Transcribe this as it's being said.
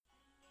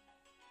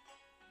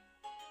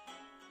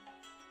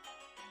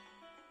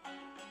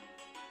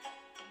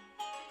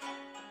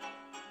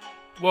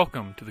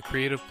Welcome to the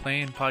Creative Play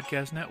and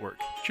Podcast Network.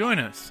 Join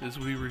us as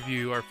we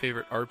review our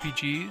favorite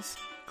RPGs,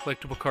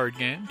 collectible card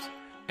games,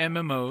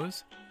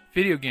 MMOs,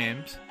 video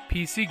games,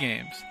 PC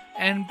games,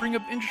 and bring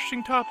up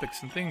interesting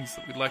topics and things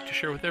that we'd like to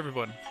share with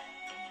everyone.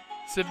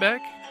 Sit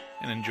back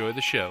and enjoy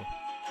the show.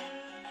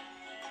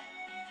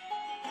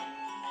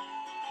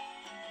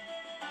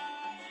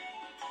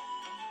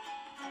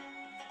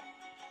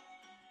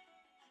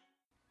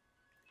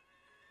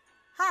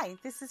 Hi,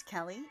 this is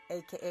Kelly,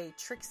 aka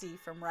Trixie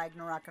from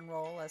Ragnarok and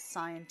Roll, a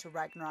Scion to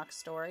Ragnarok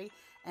story,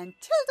 and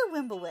Tilda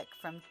Wimblewick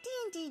from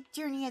D&D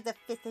Journey of the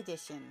 5th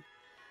Edition.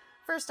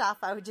 First off,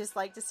 I would just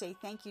like to say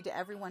thank you to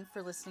everyone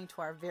for listening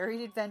to our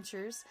varied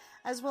adventures,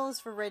 as well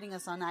as for rating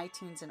us on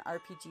iTunes and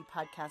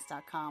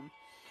RPGpodcast.com.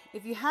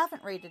 If you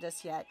haven't rated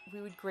us yet,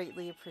 we would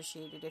greatly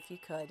appreciate it if you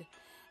could.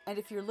 And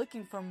if you're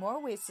looking for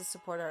more ways to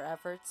support our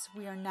efforts,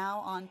 we are now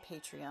on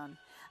Patreon,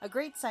 a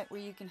great site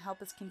where you can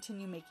help us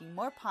continue making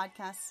more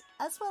podcasts,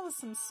 as well as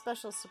some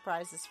special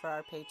surprises for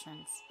our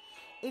patrons.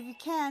 If you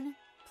can,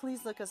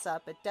 please look us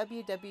up at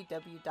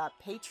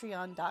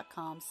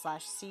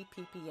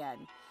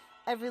www.patreon.com/cppn.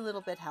 Every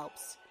little bit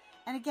helps.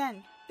 And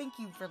again, thank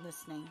you for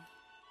listening.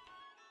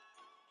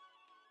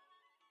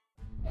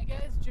 Hey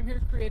guys, Jim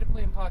here, Creative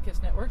Play and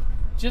Podcast Network.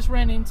 Just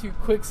ran into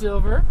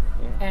Quicksilver,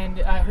 and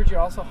I heard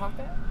you're also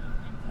Hawkeye.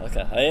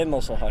 Okay, I am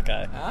also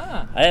Hawkeye.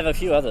 Ah. I have a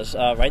few others.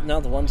 Right now,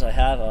 the ones I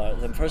have,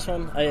 the first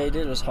one I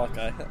did was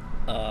Hawkeye.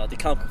 The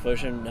comic book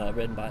version,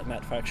 written by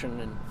Matt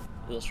Fraction and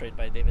illustrated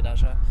by David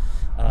Aja.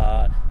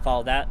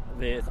 Follow that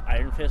with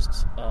Iron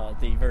Fist,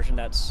 the version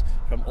that's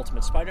from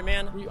Ultimate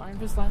Spider-Man. Were you Iron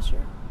Fist last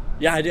year?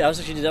 Yeah, I did.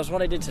 That's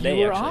what I did today.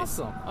 You were actually.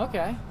 awesome.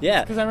 Okay.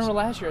 Yeah. Because I remember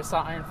last year I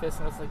saw Iron Fist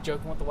and I was like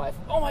joking with the wife.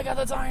 Oh my god,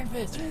 that's Iron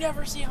Fist! You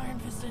never see Iron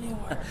Fist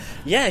anywhere.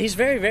 Yeah, he's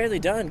very rarely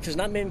done because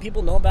not many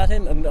people know about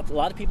him. A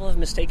lot of people have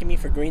mistaken me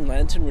for Green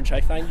Lantern, which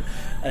I find,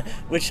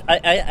 which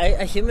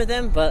I humor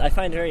them, but I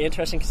find very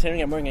interesting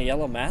considering I'm wearing a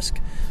yellow mask.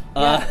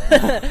 Yeah.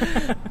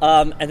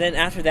 And then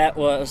after that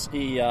was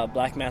the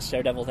Black Mask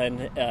Daredevil,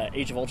 then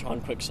Age of Ultron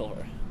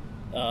Quicksilver.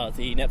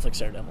 The Netflix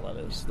Daredevil,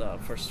 that is the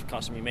first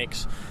costume he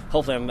makes.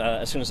 Hopefully,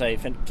 as soon as I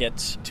get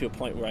to a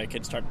point where I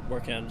can start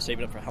working on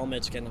saving up for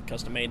helmets, getting them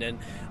custom made. And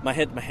my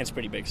head's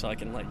pretty big, so I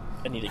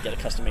need to get a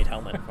custom made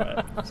helmet for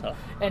it. So.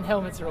 And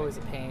helmets are always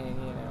a pain,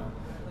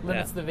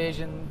 limits the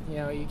vision.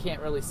 You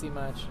can't really see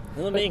much.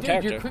 The main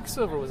character. Your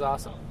Quicksilver was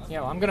awesome.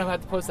 I'm gonna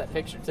have to post that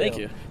picture too. Thank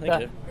you.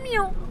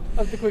 Meow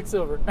of the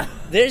Quicksilver.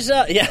 There's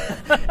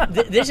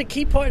there's a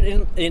key part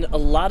in a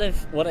lot of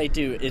what I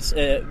do. It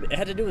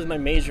had to do with my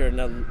major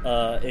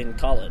in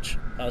college.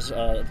 I was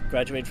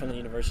graduated from the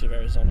University of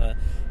Arizona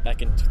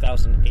back in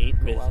 2008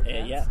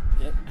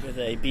 with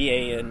a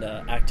BA in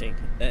acting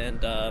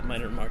and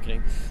minor in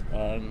marketing.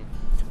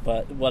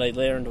 But what I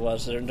learned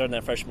was during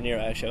that freshman year,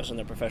 I was in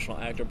the professional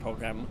actor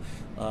program,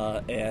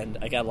 and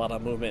I got a lot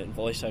of movement and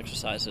voice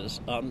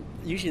exercises.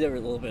 Usually there were a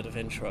little bit of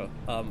intro,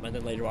 and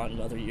then later on in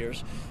other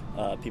years,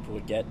 people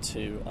would get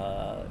to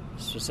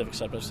specific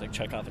subjects like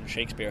Chekhov and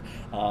Shakespeare.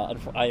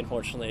 I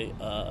unfortunately,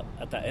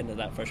 at the end of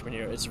that freshman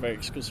year, it's a very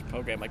exclusive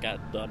program. I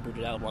got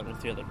booted out along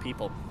with 3 other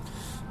people,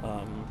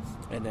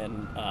 and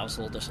then I was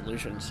a little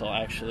disillusioned. So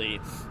I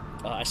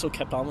still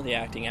kept on with the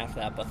acting after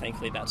that, but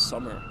thankfully that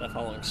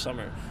following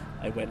summer,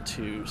 I went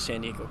to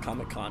San Diego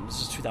Comic-Con.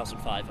 This is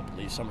 2005, I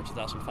believe, summer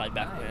 2005,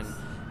 back when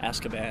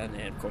Azkaban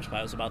and, of course,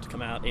 I was about to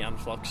come out, Aeon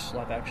Flux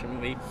live-action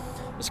movie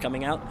was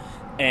coming out,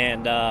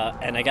 and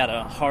I got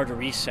a hard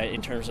reset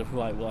in terms of who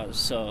I was,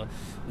 so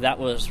that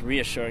was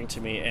reassuring to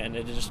me, and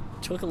it just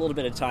took a little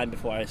bit of time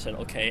before I said,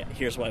 okay,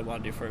 here's what I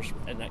want to do first,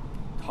 and that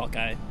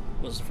Hawkeye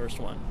was the first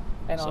one.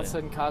 And all of a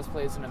sudden,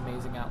 cosplay is an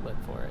amazing outlet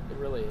for it. It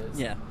really is.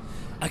 Yeah.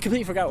 I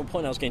completely forgot what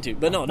point I was getting to,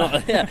 but no,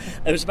 yeah.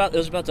 It was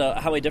about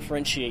how I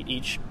differentiate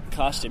each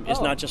costume. It's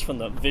not just from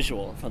the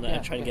visual,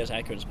 trying to get as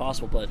accurate as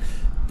possible, but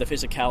the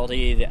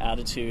physicality, the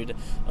attitude,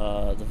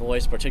 the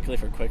voice, particularly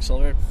for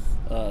Quicksilver.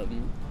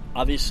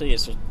 Obviously,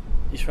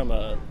 he's from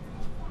a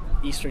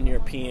Eastern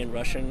European,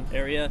 Russian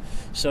area,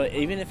 so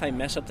even if I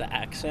mess up the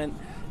accent,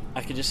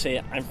 I could just say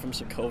I'm from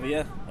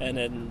Sokovia, and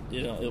then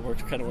it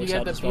kind of works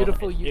out as well. You got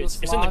the beautiful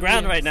It's in the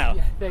ground right now.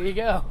 Yeah, there you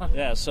go.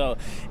 Yeah, so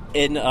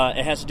it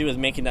has to do with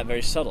making that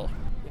very subtle.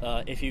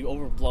 If you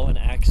overblow an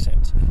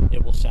accent,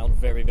 it will sound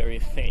very, very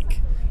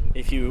fake.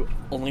 If you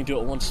only do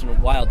it once in a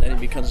while, then it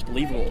becomes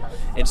believable.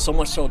 And so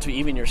much so to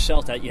even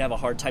yourself that you have a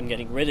hard time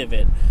getting rid of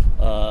it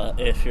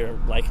if you're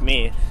like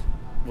me,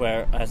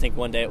 where I think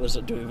one day I was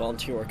doing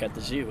volunteer work at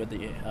the zoo with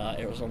the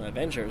Arizona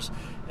Avengers,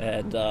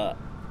 and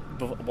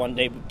one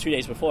day, 2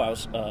 days before, I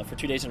was for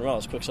 2 days in a row, I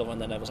was Quicksilver, and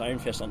then I was Iron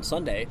Fist on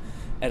Sunday,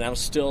 and I was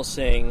still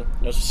saying,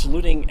 I was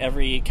saluting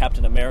every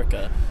Captain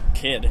America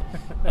kid,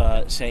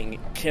 saying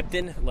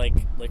Captain, like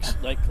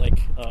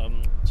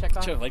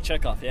Chekhov? Like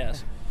Chekhov,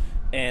 yes.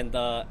 And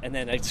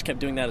then I just kept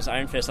doing that as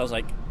Iron Fist. I was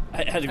like,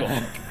 I had to go.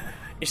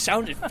 It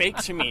sounded fake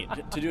to me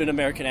to do an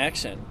American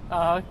accent.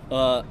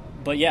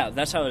 But yeah,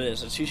 that's how it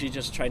is. It's usually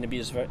just trying to be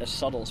as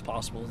subtle as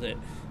possible. That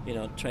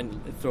trying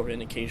to throw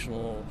in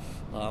occasional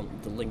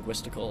the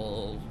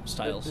linguistical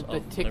styles the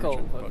of tickle.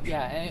 approach.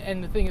 Yeah,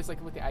 and the thing is,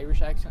 like with the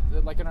Irish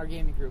accent, like in our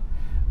gaming group,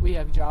 we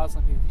have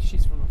Jocelyn,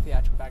 she's from a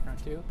theatrical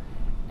background too,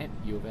 and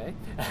U of A,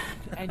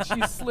 and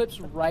she slips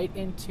right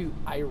into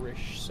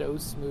Irish so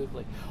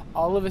smoothly.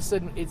 All of a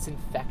sudden, it's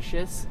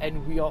infectious,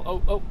 and we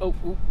all,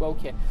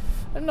 okay,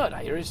 I'm not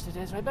Irish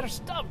today, so I better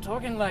stop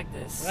talking like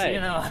this.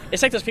 Right.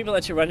 It's like those people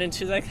that you run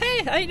into, like,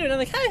 hey, how you doing? I'm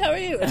like, hi, how are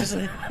you?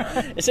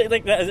 It's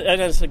like that. I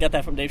just got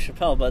that from Dave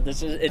Chappelle, but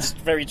it's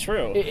very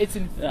true. It's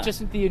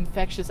just the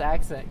infectious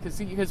accent,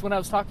 because when I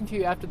was talking to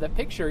you after the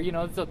picture,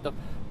 it's the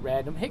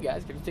random, hey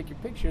guys, can you take your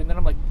picture? And then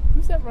I'm like,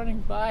 who's that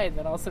running by? And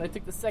then all of a sudden I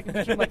took the second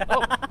picture. I'm like,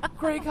 oh,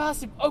 great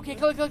costume. Okay,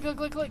 click,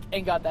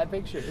 and got that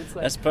picture. It's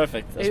like, that's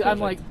perfect. I'm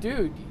like,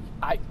 dude,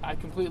 I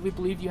completely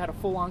believe you had a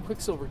full-on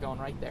Quicksilver going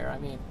right there. I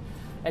mean,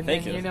 and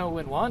Thank then you.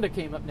 When Wanda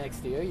came up next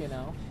to you,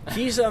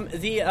 he's I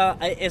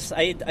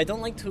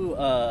don't like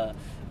to.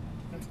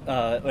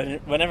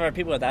 Whenever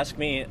people would ask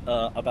me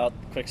about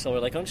Quicksilver,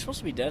 like, I'm supposed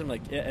to be dead, I'm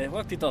like, yeah, I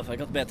walked it off, I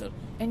got better.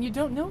 And you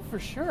don't know for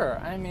sure.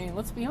 I mean,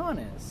 let's be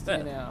honest,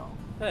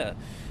 Yeah,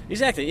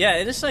 exactly. Yeah,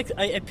 it is like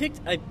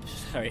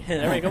sorry,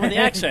 there we go with the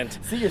accent.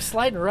 See, you're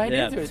sliding right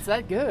into it. It's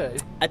that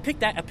good. I picked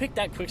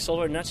that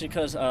Quicksilver not just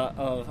because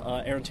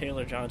of Aaron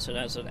Taylor Johnson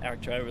as an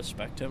actor. I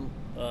respect him,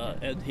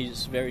 and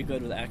he's very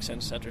good with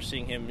accents. After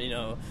seeing him,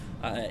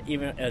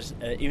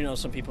 even though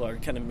some people are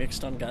kind of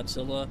mixed on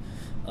Godzilla,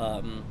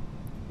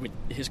 with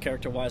his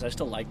character-wise, I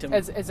still liked him.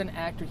 As an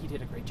actor, he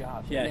did a great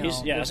job. Yeah,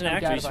 as an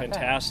actor, he's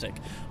fantastic.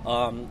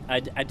 I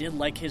did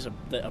like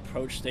the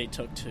approach they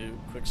took to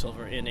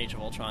Quicksilver in Age of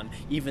Ultron,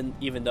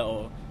 even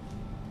though,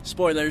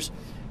 spoilers,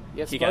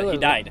 he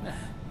died.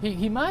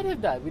 He might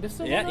have died. We just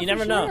don't know. You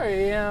never know.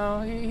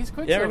 He's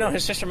Quicksilver. You never know.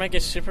 His sister might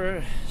get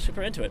super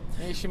into it.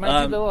 She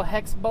might do the little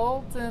hex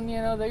bolt, and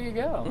there you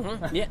go.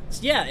 Mm-hmm.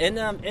 Yeah,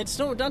 and it's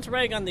no not to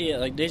rag on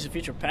the Days of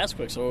Future Past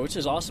Quicksilver, which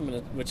is awesome.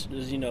 Which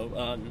is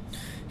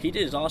he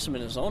did awesome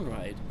in his own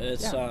right.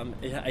 It's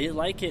I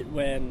like it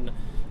when.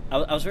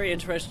 I was very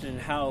interested in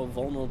how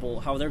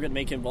they're going to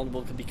make him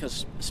vulnerable,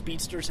 because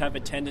speedsters have a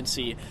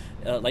tendency,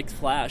 like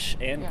Flash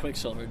and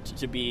Quicksilver,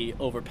 to be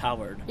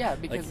overpowered. Yeah,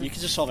 because you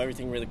can just solve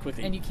everything really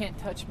quickly. And you can't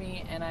touch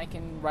me, and I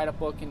can write a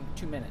book in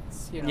 2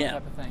 minutes,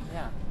 type of thing.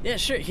 Yeah. Yeah,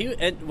 sure.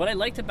 And what I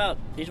liked about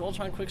Age of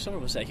Ultron Quicksilver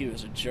was that he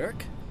was a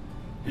jerk.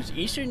 He was an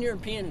Eastern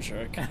European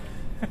jerk,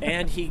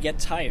 and he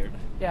gets tired.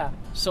 Yeah.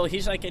 So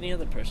he's like any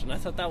other person. I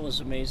thought that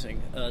was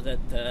amazing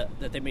that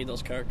they made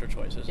those character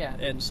choices. Yeah.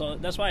 And so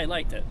that's why I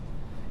liked it.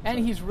 And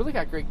he's really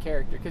got great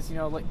character, because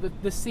like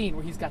the scene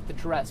where he's got the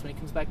dress when he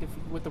comes back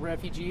with the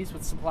refugees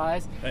with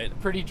supplies, right.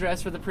 Pretty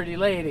dress for the pretty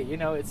lady.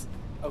 It's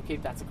okay.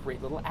 That's a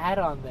great little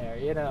add-on there.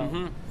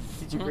 Mm-hmm.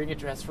 Did you bring a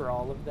dress for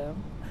all of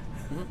them?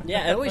 Mm-hmm.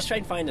 Yeah, I always try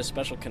and find a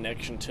special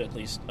connection to at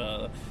least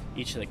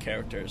each of the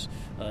characters.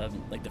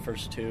 Like the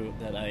first two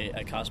that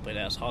I cosplayed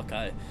as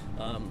Hawkeye.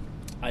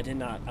 I did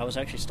not. I was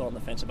actually still on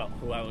the fence about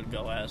who I would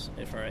go as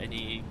for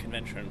any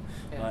convention.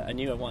 Yeah. I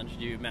knew I wanted to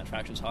do Matt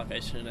Fraction's Hawkeye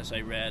as soon as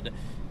I read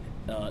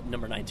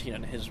number 19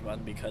 on his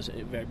run, because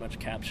it very much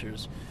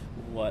captures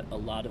what a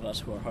lot of us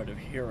who are hard of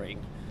hearing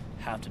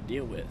have to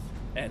deal with.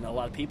 And a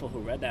lot of people who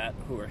read that,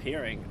 who are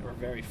hearing, are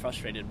very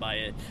frustrated by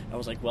it. I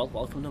was like, well,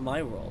 welcome to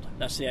my world.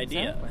 That's the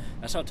idea. Exactly.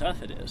 That's how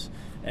tough it is.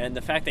 And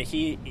the fact that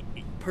he,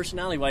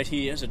 personality-wise,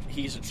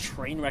 he's a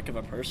train wreck of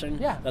a person.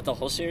 Yeah. That's the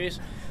whole series.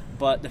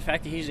 But the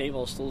fact that he's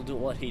able to still do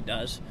what he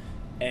does,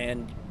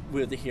 and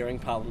with the hearing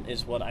problem,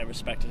 is what I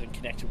respected and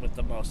connected with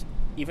the most.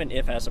 Even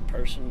if, as a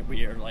person,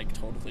 we are like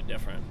totally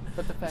different.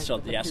 But the fact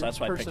that's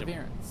why I picked him.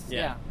 Perseverance.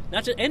 Yeah.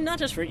 Not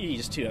just for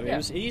ease too. I mean, It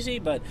was easy,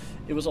 but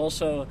it was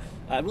also.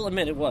 I will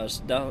admit,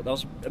 that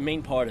was a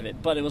main part of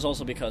it. But it was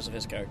also because of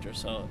his character.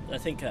 So I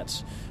think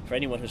that's for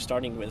anyone who's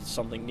starting with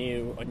something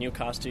new, a new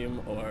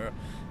costume, or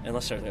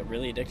unless they're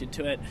really addicted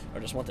to it or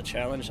just want the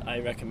challenge, I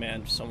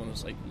recommend someone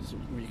who's like,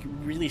 you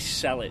can really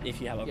sell it if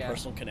you have a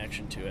personal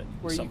connection to it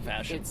in some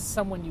fashion. It's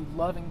someone you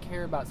love and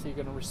care about, so you're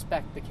going to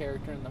respect the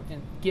character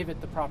and give it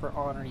the proper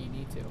honor you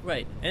need to.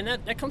 Right, and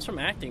that comes from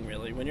acting,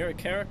 really. When you're a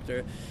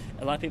character,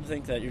 a lot of people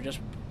think that you're just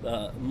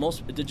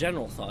the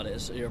general thought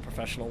is you're a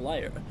professional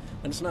liar,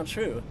 and it's not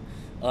true.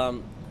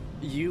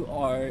 You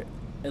are,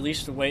 at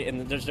least the way,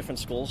 and there's different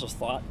schools of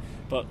thought,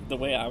 but the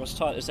way I was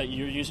taught is that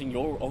you're using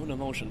your own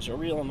emotions, your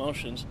real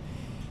emotions,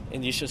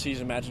 and you just use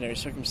imaginary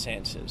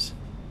circumstances.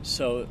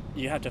 So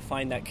you have to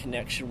find that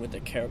connection with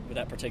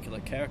that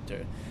particular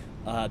character.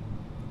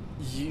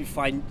 You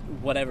find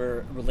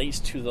whatever relates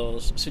to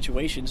those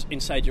situations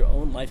inside your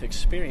own life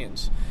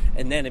experience,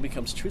 and then it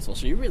becomes truthful.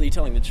 So you're really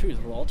telling the truth.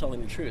 We're all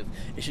telling the truth.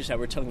 It's just that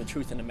we're telling the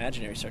truth in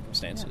imaginary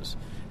circumstances.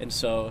 Yeah. And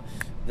so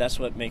that's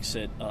what makes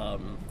it,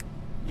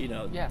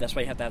 that's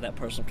why you have to have that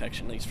personal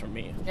connection, at least for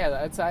me.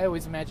 Yeah, I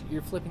always imagine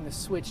you're flipping the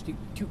switch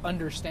to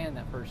understand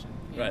that person.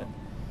 Right.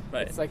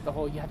 Right. It's like the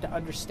whole, you have to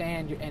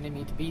understand your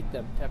enemy to beat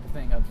them type of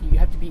thing. Of you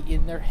have to be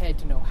in their head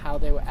to know how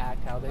they would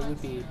act, how they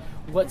would be,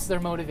 what's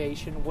their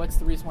motivation, what's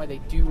the reason why they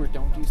do or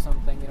don't do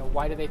something. You know,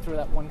 why do they throw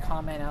that one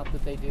comment out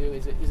that they do?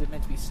 Is it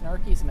meant to be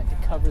snarky? Is it meant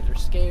to cover they're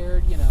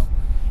scared? You know,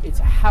 it's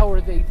how are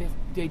they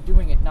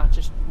doing it, not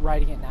just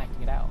writing it and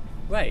acting it out.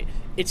 Right.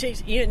 It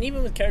takes,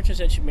 even with characters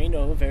that you may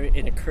know very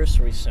in a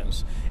cursory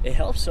sense, it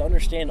helps to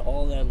understand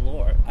all that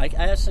lore. I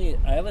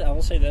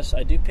will say this: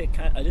 I do pick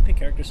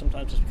characters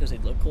sometimes just because they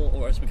look cool,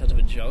 or it's because of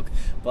a joke.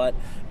 But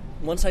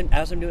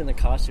as I'm doing the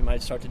costume, I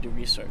start to do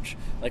research.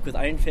 Like with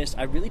Iron Fist,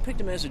 I really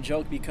picked him as a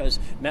joke because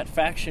Matt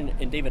Fraction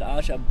and David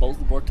Aja both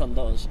worked on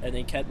those, and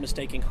they kept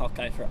mistaking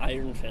Hawkeye for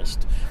Iron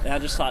Fist. And I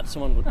just thought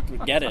someone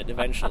would get it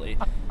eventually.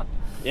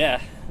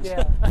 Yeah.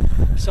 Yeah.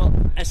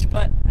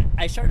 But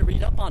I started to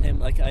read up on him.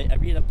 Like I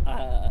read up.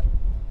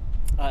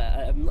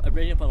 I'm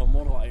reading up on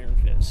Immortal Iron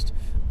Fist,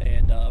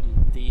 and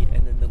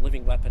then the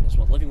Living Weapon as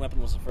well. Living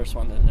Weapon was the first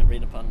one, and I'm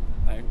reading up on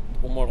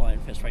Immortal Iron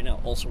Fist right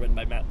now, also written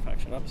by Matt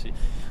Fraction, obviously.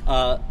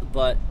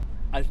 But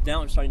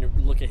I'm starting to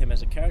look at him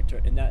as a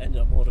character, and that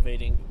ended up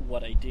motivating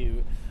what I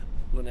do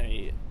when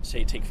I,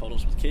 say, take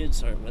photos with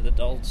kids or with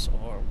adults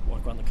or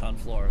work on the con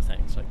floor or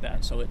things like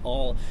that. So it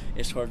all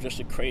is sort of just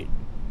to create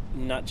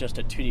not just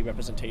a 2D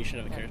representation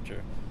of a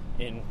character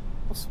in Well,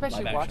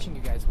 especially live watching action.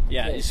 you guys with the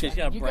Yeah, kids. you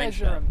gotta You branch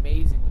guys are out.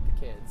 amazing with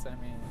the kids. I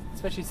mean,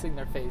 especially seeing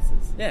their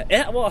faces.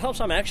 Yeah, well, it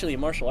helps I'm actually a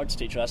martial arts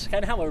teacher. That's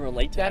kind of how I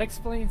relate to That it.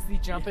 explains the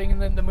jumping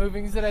and then the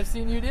movings that I've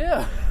seen you do.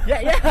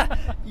 Yeah.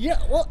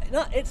 Well,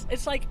 no,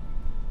 it's like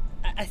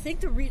I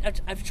think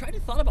I've tried to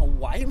thought about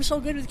why I'm so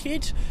good with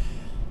kids.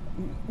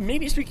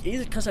 Maybe it's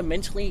either because I'm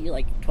mentally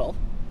like 12.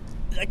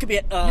 That could be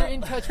it. You're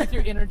in touch with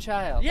your inner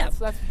child. Yeah. That's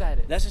what that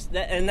is. That's just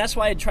that, and that's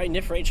why I try and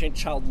differentiate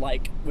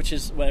childlike, which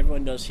is what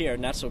everyone does here,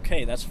 and that's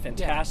okay. That's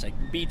fantastic.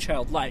 Yeah. Be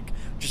childlike,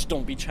 just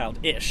don't be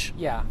childish.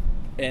 Yeah.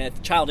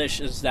 And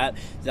childish is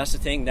that's the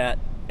thing that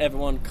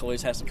everyone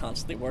always has to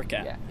constantly work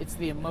at. Yeah. It's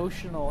the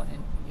emotional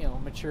and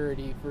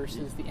maturity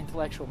versus the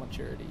intellectual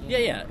maturity.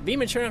 Yeah. Be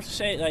mature enough to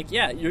say, like,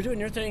 yeah, you're doing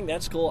your thing.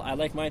 That's cool. I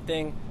like my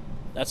thing.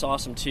 That's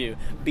awesome too.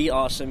 Be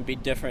awesome. Be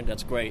different.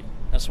 That's great.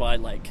 That's what I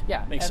like.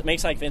 Yeah,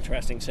 makes life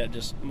interesting instead of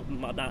just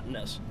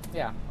monotonous.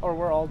 Yeah, or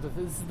we're all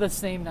the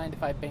same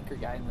 9-to-5 banker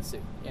guy in the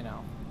suit.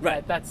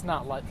 Right. That's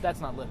not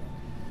living.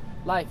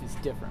 Life is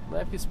different.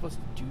 Life is supposed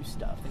to do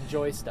stuff,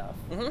 enjoy stuff.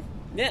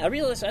 Mm-hmm. Yeah, I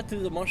realized that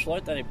through the martial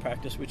art that I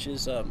practice, which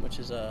is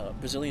a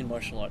Brazilian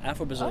martial art,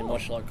 Afro-Brazilian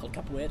martial art called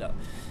capoeira.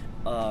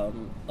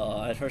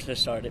 At first I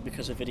started it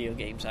because of video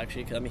games,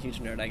 actually, because I'm a huge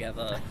nerd. I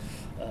have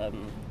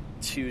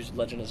 2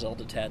 Legend of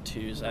Zelda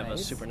tattoos. Nice. I have a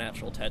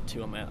Supernatural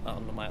tattoo on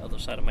my other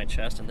side of my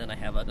chest, and then I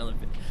have another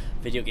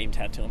video game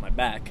tattoo on my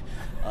back.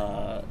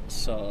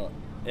 So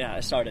yeah,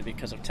 I started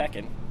because of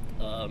Tekken.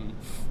 Can't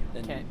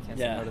say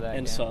no to that.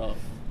 And again. so.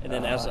 And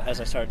then as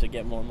I started to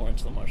get more and more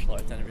into the martial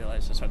arts, then I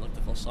realized I started to look at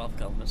the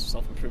philosophical elements,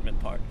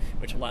 self-improvement part,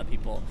 which a lot of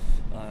people,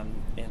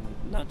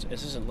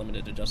 this isn't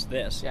limited to just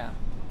this. Yeah.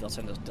 They'll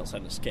send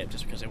a skip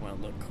just because they want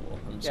to look cool,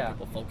 and some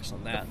people focus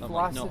on that. The and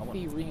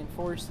philosophy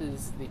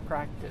reinforces the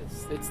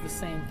practice. It's the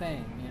same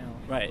thing,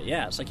 Right.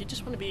 Yeah. It's like you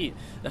just want to be.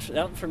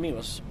 That for me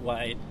was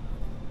why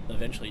I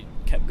eventually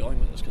kept going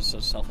with this, because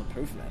it's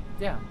self-improvement.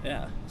 Yeah.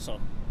 Yeah.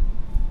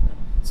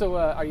 So,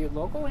 are you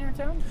local here in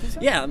town,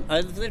 Tucson? Yeah,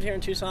 I've lived here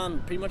in Tucson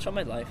pretty much all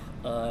my life.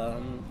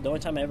 The only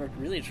time I ever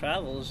really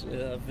travel is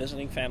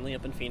visiting family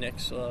up in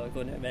Phoenix, going to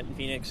an event in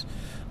Phoenix,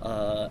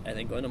 and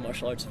then going to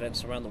martial arts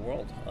events around the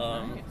world.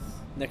 Nice.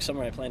 Next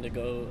summer, I plan to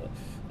go,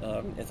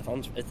 if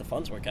the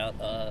funds work out,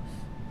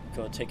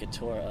 go take a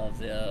tour of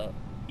the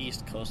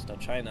east coast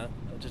of China,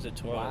 just a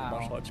tour of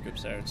martial arts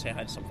groups there, and say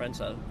hi to some friends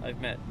I've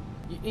met.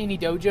 Any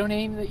dojo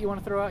name that you want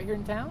to throw out here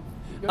in town?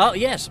 Oh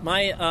yes,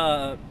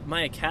 my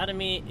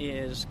academy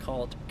is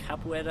called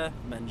Capoeira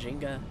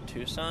Manjinga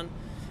Tucson,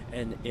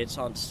 and it's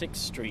on 6th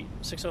Street,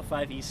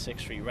 605 East 6th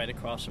Street, right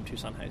across from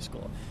Tucson High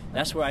School.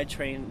 That's where I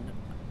train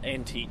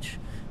and teach.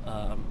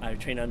 I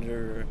train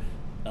under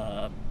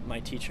my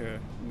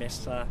teacher,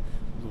 Mesa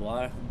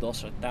Luar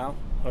Dosortao.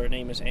 Her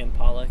name is Ann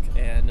Pollock,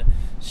 and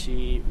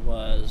she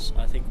was,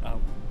 I think,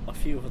 a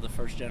few of the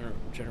first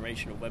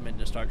generation of women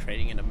to start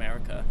training in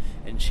America,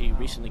 and she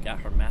recently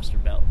got her master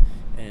belt.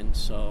 And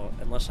so,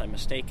 unless I'm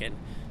mistaken,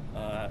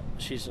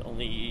 she's the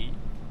only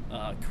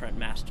current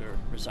master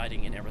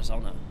residing in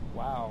Arizona.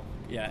 Wow.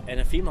 Yeah, and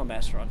a female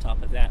master on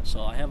top of that.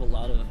 So I have a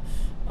lot of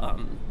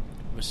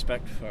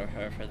respect for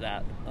her for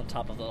that, on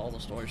top of all the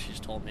stories she's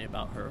told me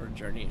about her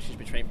journey. She's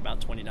been training for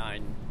about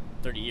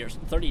 30 years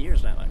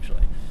now,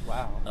 actually.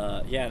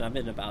 Wow. Yeah, and I've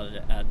been about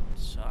it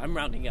I'm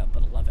rounding up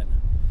at 11.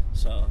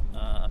 So,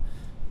 I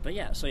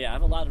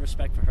have a lot of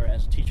respect for her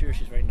as a teacher.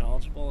 She's very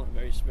knowledgeable and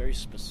very, very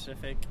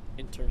specific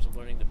in terms of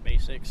learning the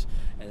basics.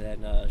 And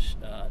then now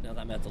that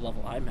I'm at the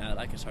level I'm at,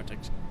 I can start to,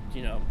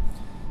 you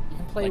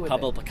can play like with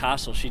Pablo it.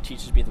 Picasso. She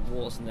teaches me the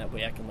rules, and that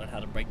way I can learn how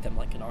to break them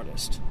like an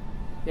artist.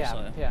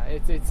 Yeah,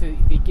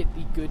 they get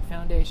the good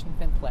foundation,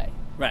 then play.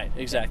 Right,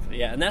 exactly.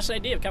 Yeah, and that's the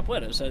idea of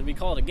capoeira. So we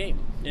call it a game.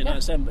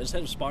 Instead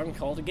of sparring, we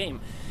call it a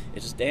game.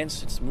 It's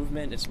dance, it's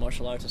movement, it's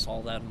martial arts, it's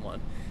all that in one.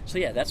 So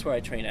yeah, that's where I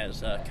train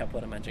as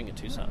Capoeira Mandinga in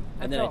Tucson,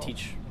 and then I That's all.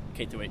 teach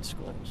K through 8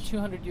 schools.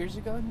 200 years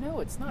ago? No,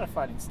 it's not a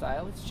fighting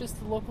style. It's just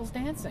the locals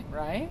dancing,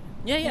 right?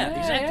 Yeah,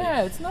 exactly.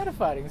 Yeah, it's not a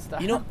fighting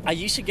style. You know, I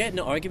used to get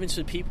into arguments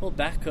with people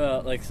back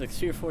like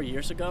 3 or 4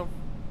 years ago.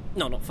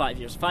 No, 5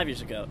 years. 5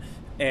 years ago,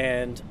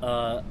 and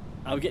I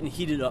would get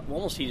in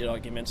almost heated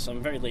arguments. So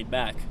I'm very laid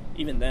back,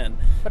 even then.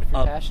 But if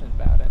you're passionate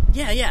about it.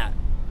 Yeah.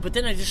 But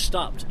then I just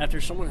stopped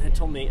after someone had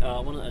told me,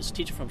 a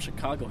teacher from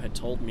Chicago had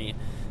told me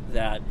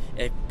that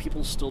if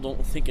people still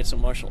don't think it's a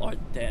martial art,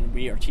 then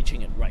we are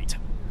teaching it right.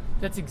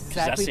 That's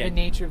exactly the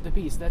nature of the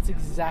beast. That's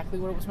exactly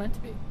what it was meant to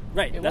be.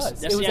 Right. It That's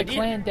was the a idea.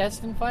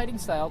 clandestine fighting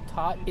style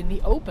taught in the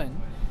open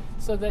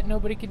so that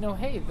nobody could know,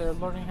 hey, they're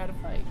learning how to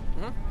fight.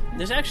 Mm-hmm.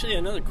 There's actually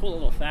another cool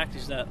little fact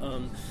is that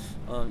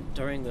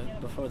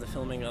before the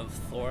filming of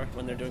Thor,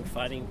 when they're doing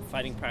fighting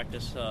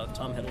practice,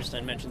 Tom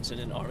Hiddleston mentions in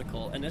an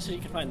article, and you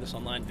can find this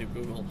online through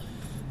Google,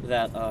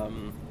 that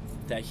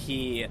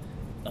he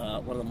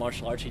one of the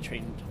martial arts he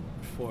trained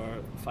for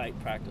fight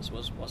practice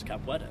was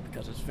capoeira,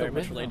 because it's very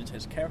much related to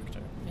his character.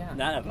 Yeah. And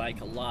that I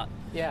like a lot.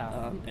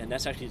 Yeah. And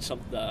that's actually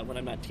something when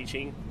I'm not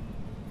teaching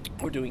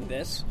or doing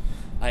this,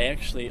 I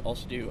actually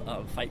also do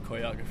fight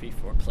choreography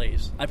for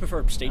plays. I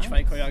prefer stage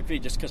fight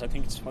choreography just because I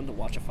think it's fun to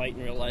watch a fight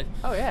in real life.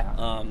 Oh,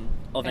 yeah.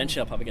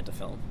 Eventually I'll probably get to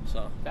film.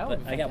 So, That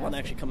would be I got one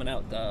fantastic. actually coming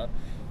out.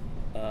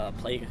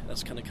 Play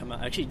that's going to come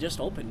out. Actually, just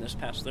opened this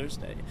past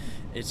Thursday.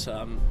 It's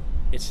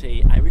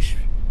a Irish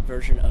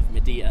version of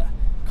Medea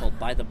called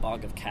By the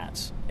Bog of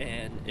Cats,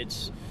 and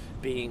it's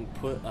being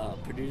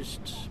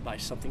produced by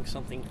Something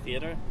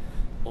Theater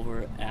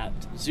over at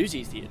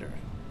Zuzi Theater.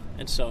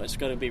 And so it's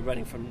going to be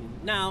running from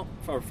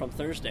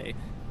Thursday,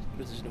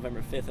 which is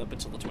November 5th, up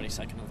until the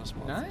 22nd of this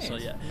month. Nice. So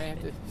yeah. May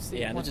have to see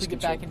Yeah, and once it's we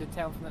just get back controlled. into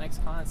town for the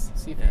next con,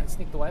 see if we can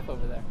sneak the wife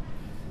over there.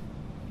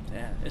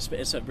 Yeah,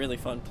 it's a really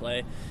fun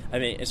play. I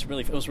mean, it was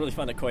really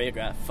fun to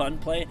choreograph. Fun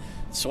play,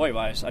 story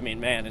wise. I mean,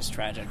 man, it's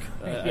tragic.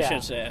 Yeah.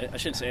 I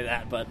shouldn't say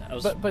that, but I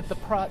was. But the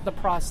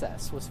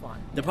process was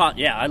fun.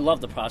 I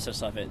love the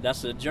process of it.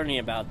 That's the journey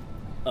about,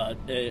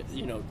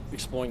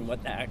 exploring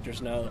what the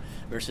actors know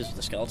versus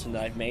the skeleton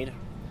that I've made.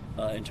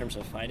 In terms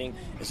of fighting,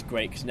 is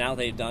great because now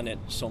they've done it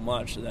so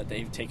much that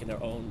they've taken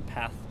their own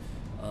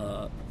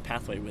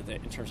pathway with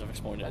it in terms of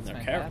exploring it in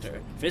their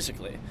character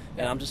physically.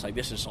 And I'm just like,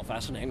 this is so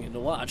fascinating to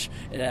watch.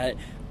 And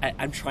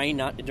I'm trying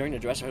not during the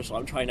dress rehearsal.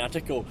 I'm trying not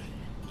to go.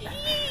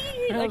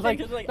 like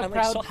the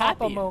proud so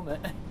Papa happy.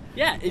 moment.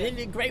 Yeah, it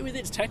did great with it.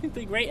 It's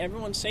technically great.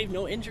 Everyone's saved,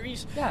 no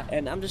injuries. Yeah.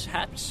 And I'm just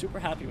super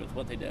happy with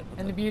what they did.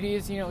 And the beauty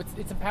is,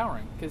 it's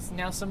empowering because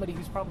now somebody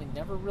who's probably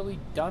never really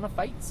done a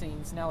fight scene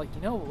is now like,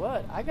 you know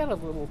what? I got a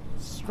little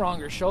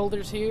stronger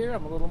shoulders here.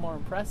 I'm a little more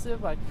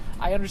impressive.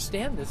 I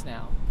understand this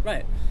now.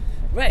 Right,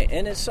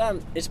 and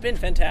it's been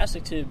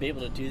fantastic to be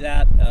able to do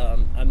that.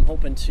 I'm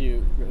hoping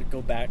to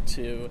go back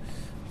to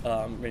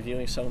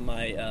reviewing some of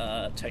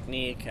my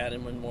technique,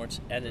 adding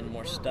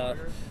more stuff.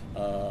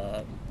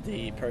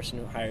 The person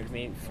who hired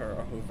me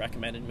who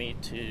recommended me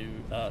to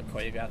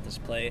choreograph this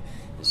play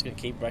is going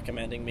to keep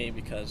recommending me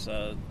because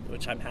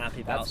which I'm happy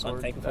about. So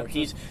I'm thankful for.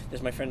 He's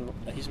my friend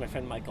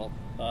Michael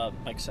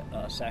Mike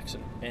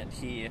Saxon, and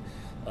he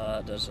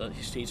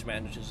stage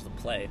manages the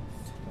play,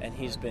 and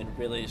he's been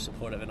really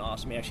supportive and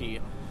awesome. He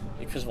actually,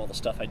 because of all the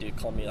stuff I do,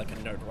 call me like a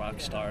nerd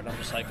rock star, and I'm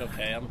just like,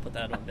 okay, I'm gonna put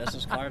that on a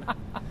business card.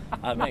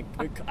 I mean,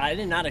 I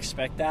did not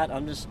expect that.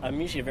 I'm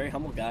usually a very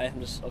humble guy. I'm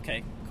just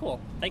okay, cool,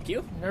 thank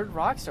you. Nerd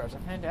Rockstar is a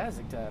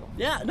fantastic title.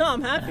 Yeah, no,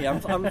 I'm happy. I'm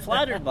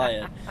flattered by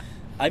it.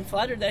 I'm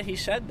flattered that he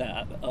said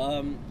that.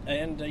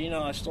 And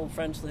I'm still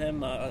friends with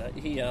him.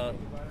 He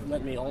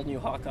lent me All New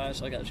Hawkeye,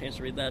 so I got a chance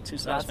to read that too.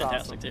 So that's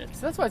fantastic awesome. too.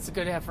 So that's why it's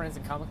good to have friends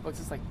in comic books.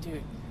 It's like,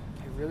 dude,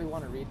 I really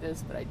want to read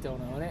this, but I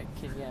don't own it.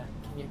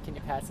 Can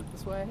you pass it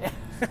this way?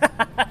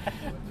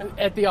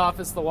 At the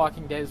office, The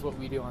Walking Dead is what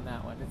we do on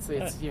that one.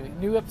 It's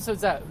new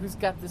episodes out. Who's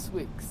got this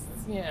week's?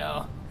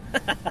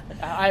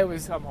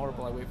 I'm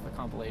horrible. I wait for the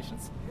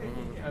compilations.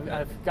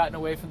 I've gotten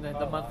away from the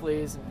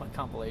monthlies and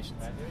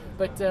compilations.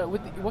 But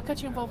what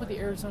got you involved with the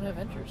Arizona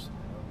Avengers?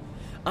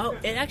 Oh,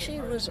 it actually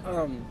was.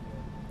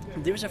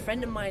 There was a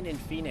friend of mine in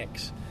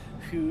Phoenix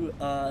who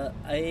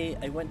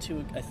I went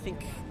to. I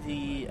think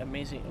the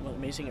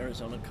Amazing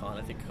Arizona Con.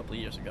 I think a couple of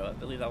years ago. I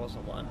believe that was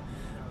the one.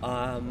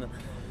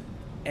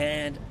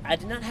 And I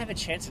did not have a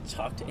chance to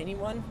talk to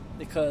anyone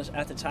because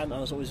at the time I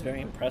was always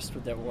very impressed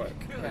with their work,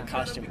 their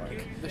costume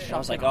work. And I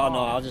was like, I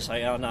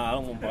don't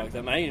want to bug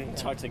them. I didn't even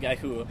talk to the guy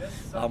who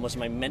was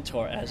my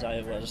mentor as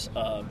I was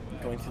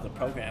going through the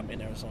program in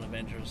Arizona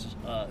Avengers,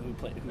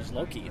 who's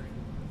Loki.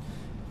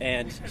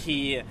 And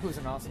who's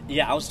an awesome.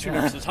 Yeah, I was too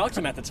nervous to talk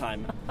to him at the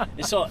time.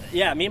 And so,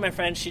 yeah, me and my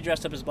friend, she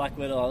dressed up as Black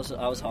Widow.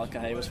 I was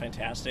Hawkeye. It was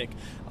fantastic.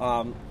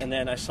 And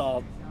then I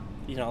saw.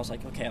 I was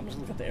like, okay, I'm just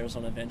looking at the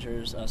Arizona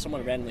Avengers.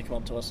 Someone randomly came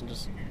up to us and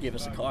just gave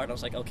us a card. I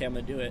was like, okay, I'm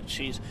going to do it.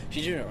 She's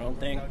doing her own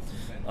thing.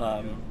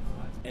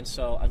 And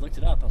so I looked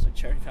it up. I was like,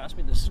 charity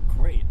costume, this is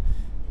great.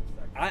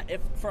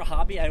 If for a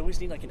hobby, I always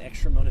need like an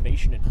extra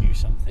motivation to do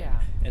something. Yeah.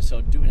 And so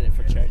doing it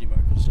for charity work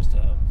was just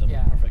the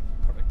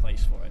perfect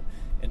place for it.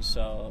 And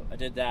so I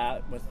did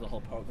that with the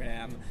whole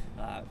program.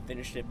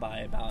 Finished it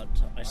by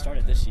I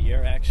started this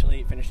year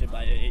actually. Finished it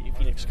by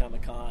Phoenix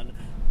Comic Con.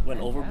 Went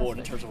overboard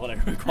in terms of what I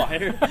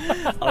required.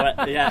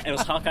 Yeah, it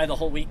was Hawkeye the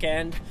whole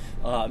weekend.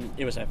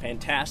 It was a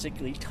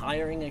fantastically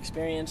tiring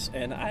experience,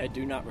 and I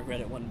do not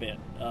regret it one bit.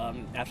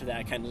 After that,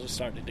 I kind of just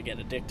started to get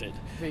addicted.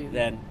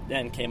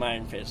 Then came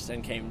Iron Fist,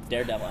 then came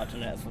Daredevil after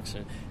Netflix,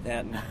 and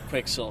then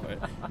Quicksilver.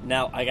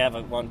 Now I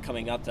have one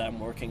coming up that I'm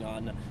working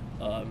on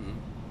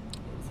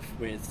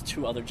with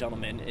two other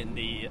gentlemen in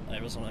the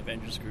Arizona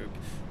Avengers group,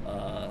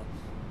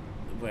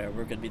 where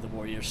we're going to be the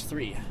Warriors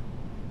 3.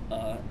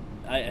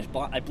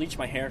 I bleached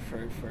my hair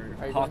for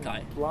Hawkeye. Are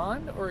you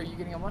blonde, or are you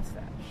getting a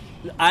mustache?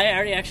 I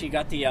already actually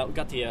got the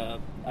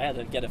I had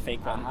to get a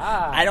fake one.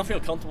 Aha. I don't feel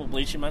comfortable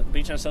bleaching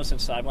myself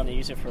since I want to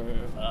use it for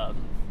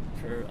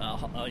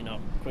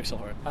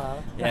Quicksilver.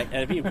 Yeah,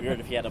 it'd be weird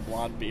if he had a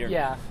blonde beard.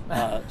 Yeah.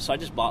 So I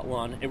just bought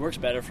one. It works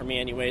better for me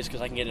anyways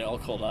because I can get it all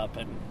curled up,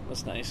 and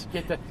that's nice.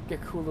 Get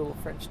cool little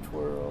French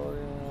twirl.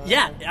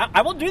 Yeah,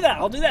 I will do that.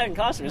 I'll do that in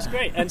costume. It's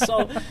great. And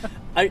so,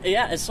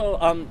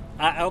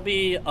 I'll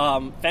be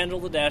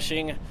Fandral the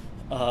Dashing.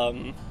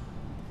 Another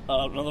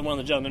one of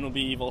the gentlemen will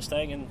be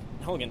Volstagg and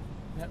Hogan.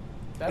 Yep.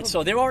 And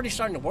so they're already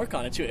starting to work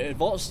on it too.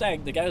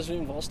 Volstagg, the guy who's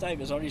doing Volstagg,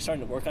 is already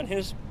starting to work on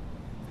his.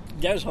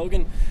 Gaz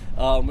Hogan,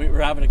 we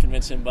were having to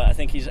convince him, but I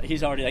think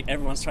he's already, like,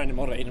 everyone's trying to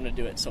motivate him to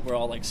do it, so we're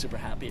all, like, super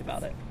happy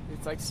about it.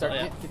 It's like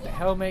get the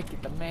helmet,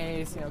 get the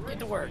mace, get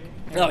to work.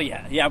 Oh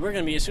yeah, we're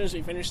gonna be, as soon as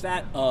we finish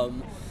that.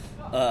 I'm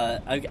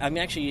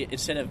actually,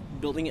 instead of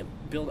building it,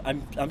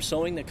 I'm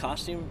sewing the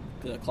costume,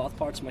 the cloth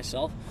parts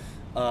myself.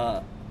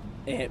 But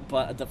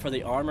for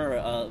the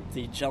armor,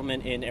 the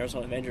gentleman in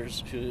Arizona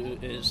Avengers who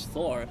is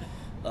Thor.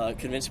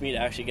 Convinced me to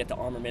actually get the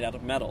armor made out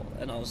of metal,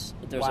 and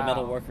there's a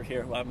metal worker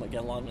here who I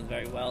get along with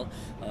very well.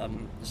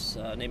 His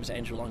name is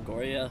Andrew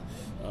Longoria.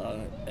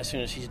 As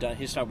soon as he's done,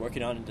 he started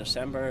working on it in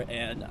December,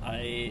 and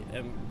I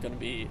am going to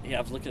be. Yeah,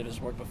 I've looked at his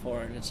work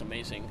before, and it's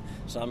amazing.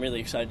 So I'm really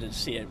excited to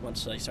see it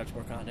once he starts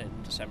working on it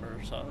in December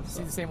or so. Is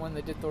he the same one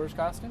that did Thor's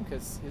costume?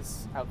 Because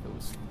his outfit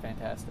was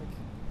fantastic.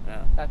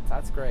 Yeah,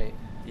 that's great.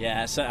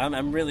 Yeah, so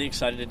I'm really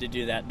excited to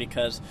do that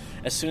because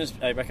as soon as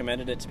I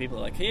recommended it to people,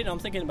 like, hey, I'm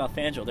thinking about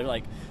Fandral. They're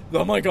like,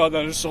 oh my god,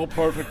 that is so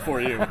perfect for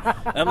you.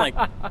 And I'm like,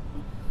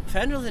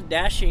 Fandral the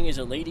Dashing is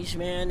a ladies'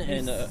 man,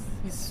 he's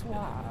he's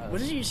suave. What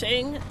are you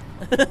saying?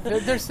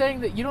 they're saying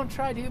that you don't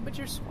try to, but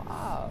you're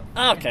suave.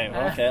 Okay,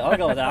 I'll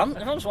go with that.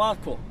 I'm suave,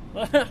 cool.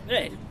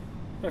 Hey,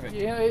 perfect.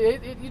 Yeah,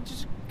 it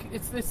just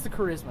it's the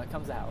charisma it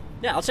comes out.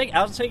 Yeah, I'll take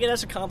it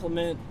as a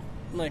compliment.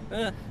 I'm like,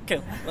 okay,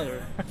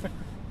 whatever.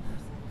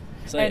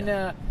 So,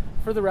 and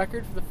for the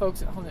record, for the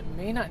folks at home that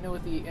may not know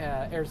what the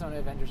Arizona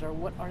Avengers are,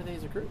 what are they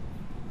as a group?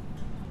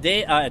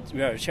 We are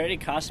a charity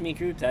costuming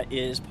group that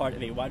is part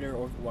of a wider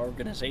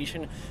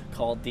organization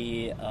called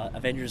the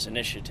Avengers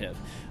Initiative.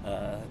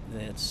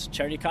 It's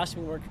charity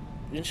costuming work,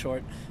 in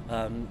short.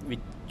 We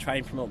try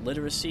and promote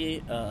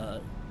literacy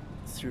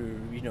through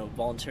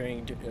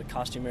volunteering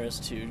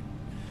costumers to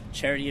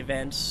charity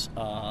events,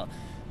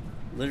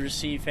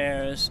 literacy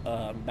fairs,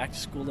 back to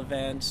school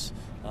events.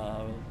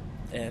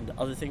 And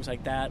other things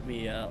like that.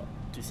 We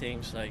do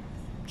things like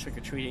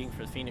trick-or-treating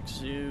for the Phoenix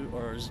Zoo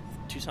or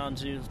Tucson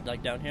Zoo,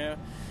 like down here.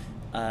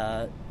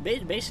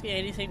 Basically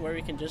anything where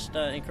we can just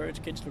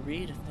encourage kids to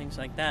read and things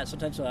like that.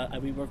 Sometimes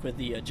we work with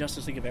the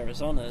Justice League of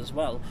Arizona as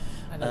well.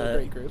 Another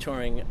great group.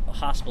 Touring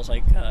hospitals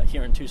like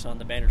here in Tucson,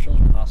 the Banner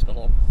Children's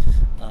Hospital,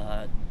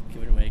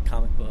 giving away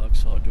comic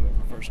books or doing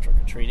reverse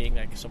trick-or-treating.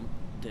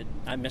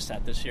 I missed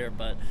that this year,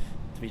 but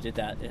we did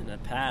that in the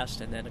past.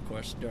 And then, of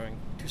course, during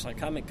Tucson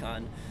Comic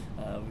Con,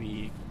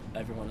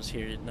 everyone was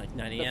here at like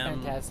 9 a.m.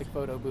 The fantastic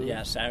photo booth.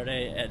 Yeah,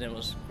 Saturday, and it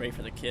was great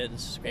for the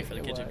kids. Great for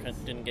the kids who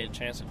didn't get a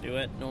chance to do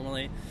it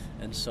normally,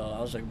 and so I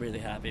was really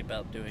happy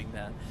about doing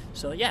that.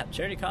 So yeah,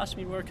 charity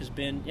costuming work has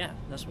been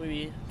that's what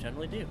we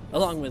generally do,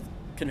 along with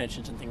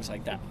conventions and things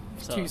like that.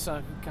 So,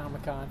 Tucson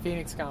Comic Con,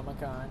 Phoenix Comic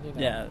Con.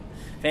 Yeah,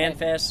 Fan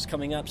Fest is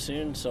coming up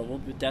soon, so we'll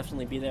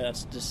definitely be there.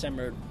 That's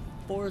December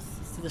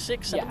 4th to the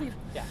 6th, I believe.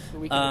 Yeah, the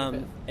weekend of the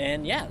 5th.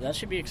 And yeah, that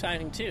should be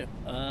exciting too.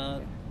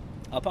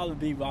 I'll probably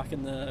be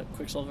rocking the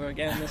Quicksilver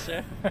again this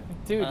year.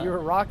 Dude, you were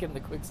rocking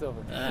the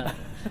Quicksilver.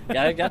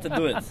 Yeah, I got to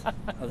do it.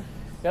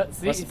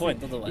 What's the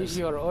point otherwise?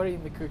 You are already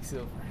in the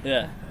Quicksilver.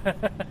 Yeah.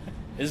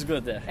 It's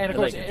good there. And of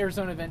course,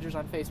 Arizona Avengers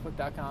on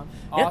Facebook.com.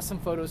 Awesome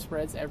photo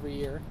spreads every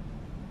year.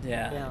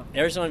 Yeah.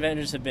 Arizona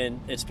Avengers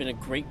it's been a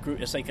great group.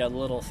 It's like a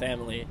little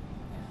family.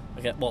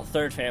 Okay, well,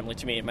 third family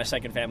to me. My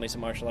second family is a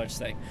martial arts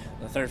thing.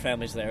 The third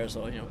family is the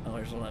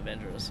Arizona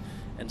Avengers.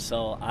 And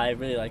so I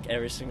really like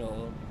every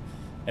single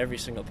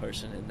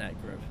person in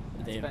that group.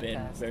 They've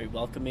been very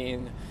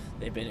welcoming.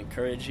 They've been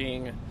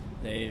encouraging.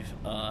 They've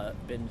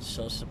been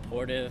so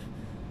supportive.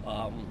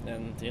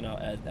 And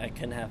I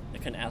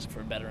couldn't ask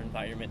for a better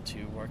environment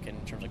to work in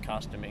terms of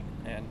costuming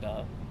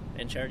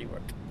and charity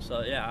work.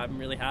 So yeah, I'm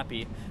really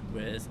happy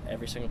with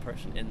every single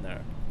person in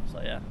there.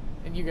 So yeah.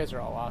 And you guys are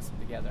all awesome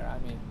together.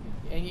 I mean,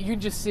 and you can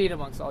just see it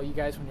amongst all you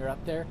guys when you're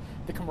up there,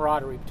 the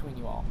camaraderie between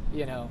you all,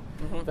 you know,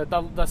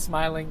 Mm-hmm. the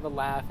smiling, the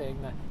laughing,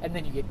 and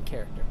then you get in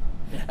character.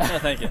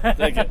 Thank you.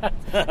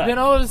 Then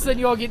all of a sudden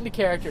you all get into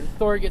character.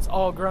 Thor gets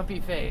all grumpy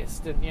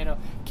faced, and you know,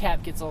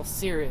 Cap gets all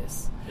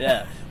serious.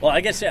 Yeah. Well,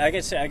 I get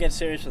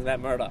serious with Matt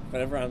Murdock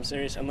whenever I'm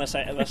serious, unless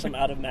I'm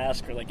out of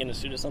mask or like in a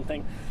suit or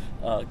something,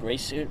 gray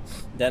suit.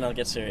 Then I'll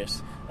get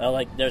serious.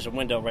 Like there's a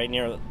window right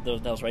near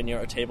that was right near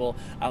our table.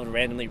 I would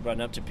randomly run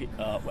up to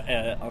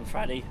on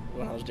Friday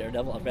when I was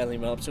Daredevil. I'd randomly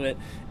run up to it.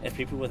 If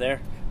people were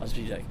there, I'd just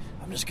be like,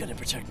 "I'm just gonna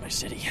protect my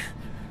city."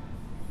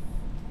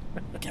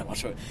 I can't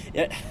watch it.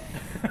 Yeah.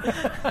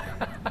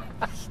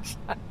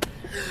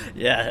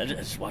 Yeah,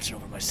 just watching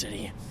over my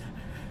city,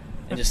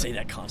 and just say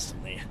that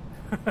constantly.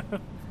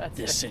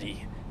 This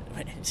city.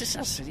 It's just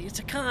a city. It's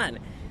a con.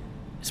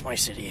 It's my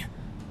city.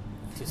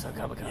 Tucson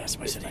Comic-Con. Yeah, it's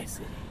my city.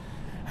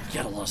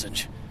 Get a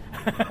lozenge.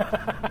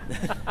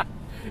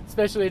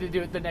 Especially to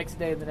do it the next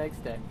day and the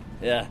next day.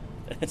 Yeah,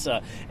 it's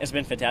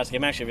been fantastic.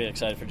 I'm actually really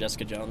excited for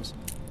Jessica Jones.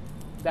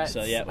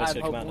 So yeah, it's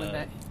gonna come out in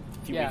a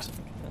few weeks.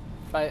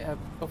 By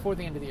before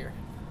the end of the year.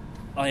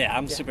 Oh yeah,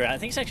 I'm super. I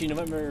think it's actually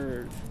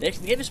November. They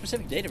gave a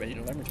specific date already,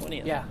 November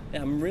 20th. Yeah,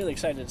 I'm really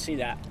excited to see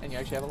that. And you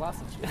actually have a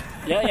lozenge.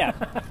 Yeah.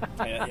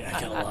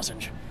 I got a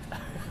lozenge.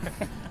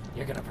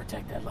 You're gonna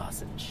protect that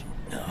lozenge.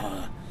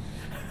 I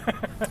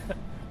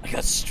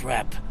got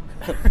strep.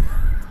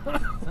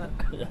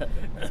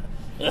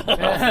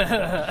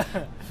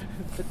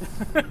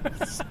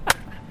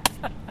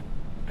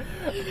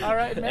 All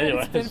right, man.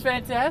 Anyways. It's been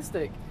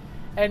fantastic.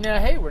 And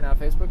hey, we're now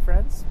Facebook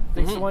friends.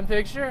 Thanks to one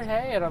picture.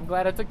 Hey, and I'm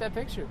glad I took that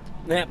picture.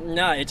 Yeah,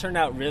 no, it turned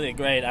out really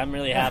great. I'm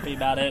really happy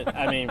about it.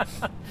 I mean,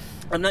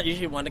 I'm not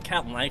usually one to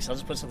count likes. I'll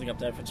just put something up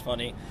there if it's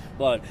funny.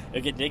 But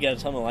it did get a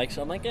ton of likes,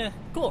 so I'm like, yeah,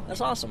 cool,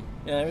 that's awesome.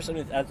 Yeah,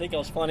 I think it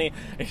was funny.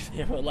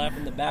 They were laughing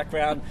in the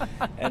background,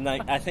 and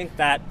I think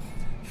that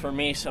for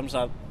me sums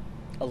up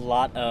a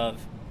lot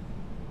of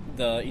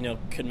the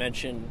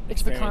convention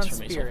It's the experience con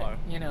for me spirit. so far.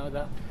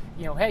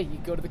 Hey, you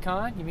go to the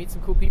con, you meet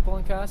some cool people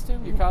in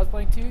costume, you're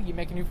cosplaying too, you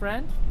make a new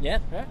friend. Yeah,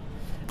 Right?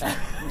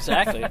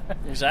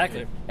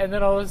 exactly. And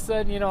then all of a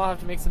sudden, I'll have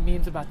to make some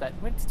memes about that.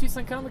 Went to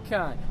Tucson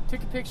Comic-Con,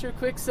 took a picture of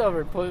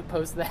Quicksilver,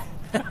 post that.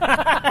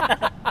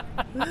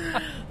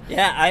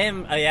 Yeah, I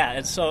am. Yeah,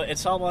 it's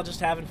all about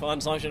just having fun.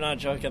 As long as you're not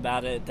joking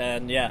about it,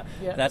 then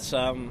that's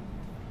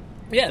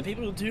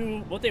people will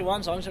do what they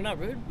want as long as they're not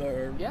rude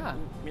or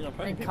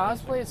And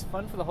cosplay is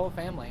fun for the whole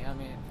family. I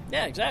mean,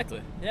 yeah,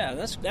 exactly. Yeah,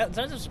 that's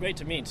just great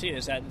to me too.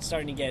 Is that it's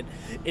starting to get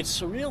it's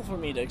surreal for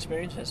me to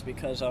experience this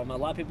because a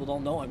lot of people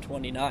don't know I'm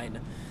 29,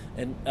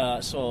 and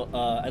so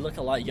I look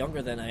a lot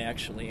younger than I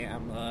actually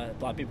am. A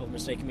lot of people have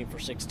mistaken me for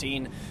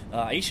 16.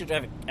 I used to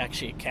drive a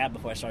cab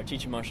before I started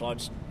teaching martial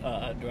arts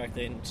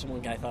directly, and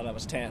one guy thought I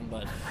was 10,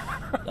 but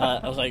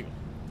I was like.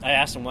 I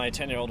asked him why a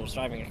 10-year-old was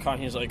driving a car, and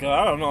he was like,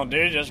 I don't know,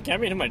 dude, just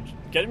get me to my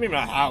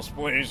house,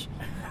 please.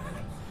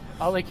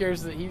 all he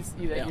cares is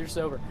that you're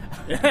sober.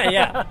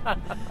 Yeah.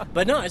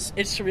 But no, it's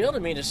surreal to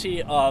me to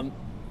see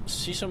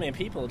so many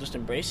people just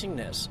embracing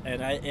this,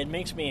 and it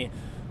makes me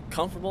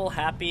comfortable,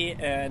 happy,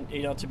 and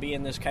to be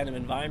in this kind of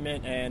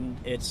environment, and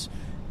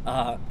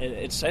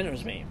it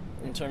centers me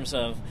in terms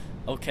of,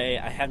 okay,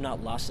 I have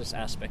not lost this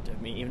aspect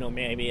of me, even though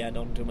maybe I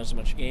don't do as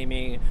much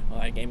gaming, or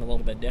I game a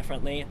little bit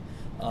differently,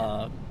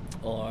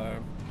 or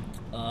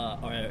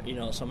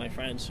some of my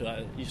friends who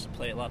I used to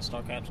play a lot of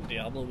StarCraft and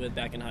Diablo with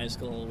back in high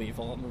school, we've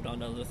all moved on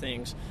to other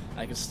things.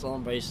 I can still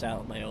embrace that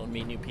on my own,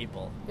 meet new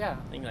people,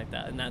 things like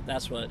that, and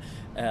that's what,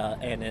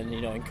 and then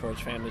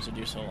encourage families to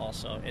do so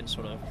also in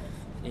sort of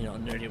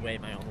nerdy way,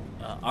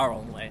 our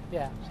own way,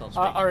 so to speak.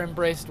 Our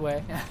embraced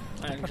way.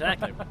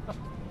 Exactly.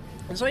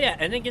 And so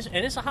and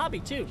it's a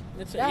hobby too.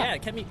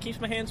 It keeps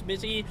my hands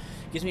busy,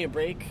 gives me a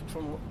break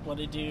from what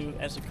I do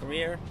as a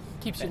career.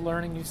 Keeps you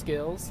learning new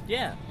skills.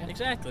 Yeah,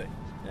 exactly.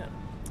 Yeah.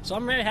 So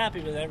I'm very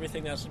happy with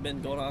everything that's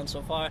been going on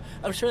so far.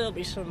 I'm sure there'll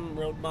be some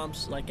road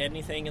bumps like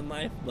anything in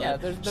life.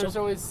 But there's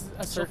always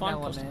a certain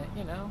element,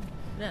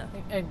 Yeah.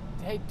 And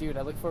hey, dude,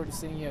 I look forward to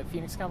seeing you at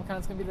Phoenix Comic-Con.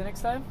 It's going to be the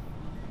next time.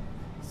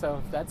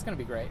 So that's going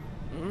to be great.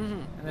 Mm-hmm.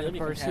 And then, of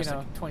course,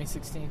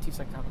 2016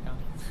 Tucson Comic-Con.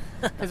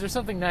 Because there's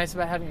something nice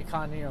about having a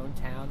con in your own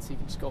town, so you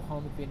can just go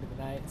home at the end of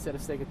the night instead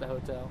of staying at the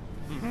hotel.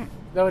 Mm-hmm.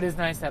 Though it is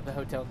nice to have the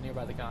hotel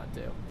nearby the con,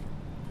 too.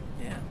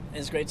 Yeah. And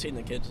it's great seeing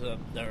the kids that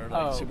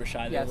are super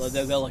shy. Yes.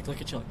 They'll look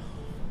at you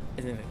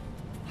and then they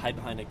hide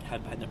behind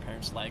their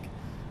parents' leg.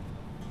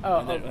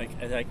 And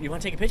they're like, you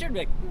want to take a picture? And be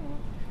like,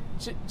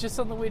 just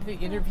on the way to the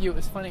interview, it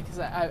was funny because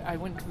I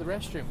went to the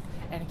restroom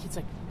and the kid's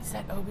like, is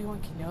that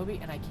Obi-Wan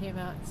Kenobi? And I came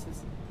out and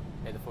says,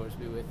 may the force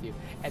be with you.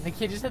 And the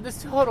kid just had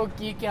this total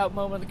geek out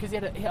moment because he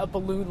had a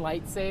balloon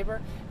lightsaber.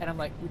 And I'm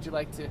like, would you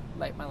like to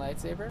light my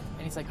lightsaber?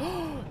 And he's like,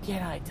 oh,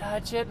 can I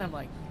touch it? And I'm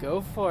like,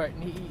 go for it.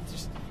 And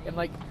I'm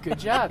like, good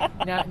job.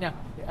 Now,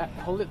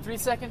 hold it 3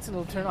 seconds and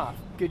it'll turn off.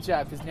 Good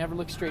job, because never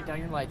look straight down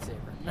your lightsaber.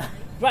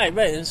 Right.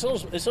 It's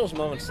those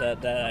moments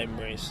that I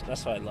embrace.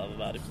 That's what I love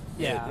about it.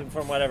 Yeah.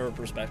 From whatever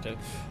perspective.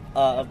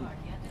 I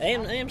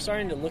am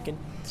starting to look in,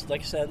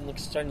 like I said,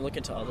 starting to look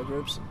into other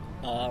groups.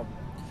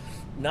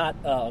 not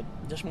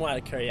just more out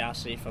of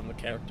curiosity from the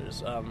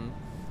characters.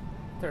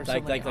 There are so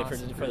Like many for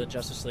awesome the groups.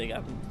 Justice League,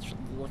 I'm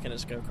looking at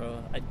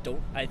Scarecrow.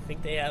 I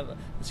think they have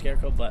the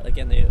Scarecrow, but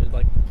again, they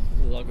like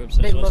the law groups.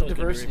 They there's love also gonna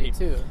be diversity repeat.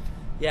 too.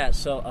 Yeah,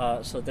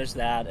 so there's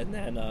that, and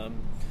then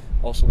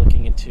also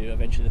looking into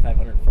eventually the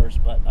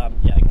 501st. But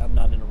yeah, I'm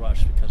not in a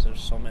rush because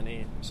there's so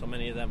many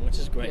of them, which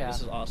is great. Yeah.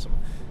 This is awesome.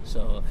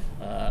 So,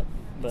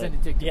 but an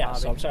addictive yeah, hobby.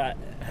 so I'm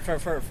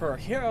sorry for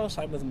heroes,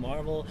 I'm with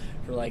Marvel.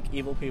 For like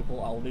evil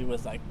people, I'll be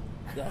with like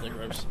the other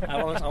groups.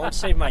 I want to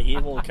save my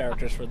evil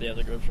characters for the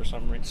other groups for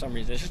some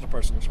reason. It's just a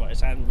personal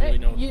choice. I don't really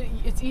know.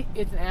 It's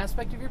an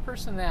aspect of your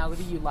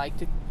personality you like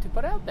to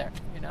put out there,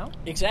 you know?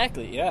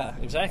 Exactly. Yeah.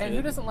 Exactly. And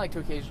who doesn't like to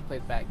occasionally play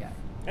the bad guy?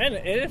 And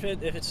if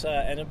it's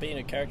end up being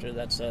a character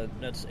that's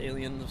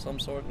alien of some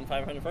sort in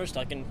 501st,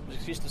 I can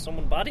excuse to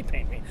someone body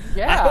paint me.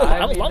 Yeah,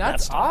 I mean, love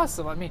that's that stuff.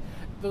 awesome. I mean,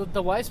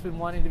 the wife's been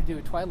wanting to do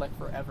a Twi'lek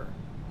forever.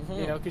 Mm-hmm.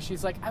 You know, because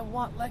she's like, I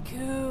want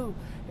Leku.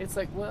 It's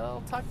like,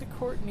 well, talk to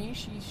Courtney.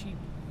 She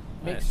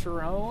makes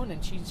her own,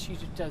 and she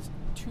just does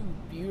two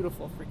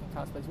beautiful freaking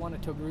cosplays. One a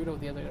Togruta,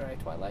 the other a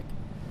Twi'lek.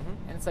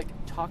 Mm-hmm. And it's like,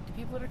 talk to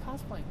people that are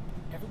cosplaying.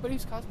 Everybody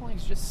who's cosplaying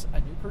is just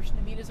a new person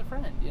to meet as a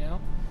friend, you know?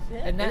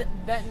 Yeah, and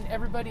that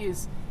everybody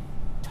is,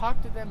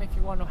 talk to them if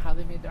you want to know how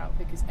they made their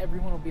outfit, because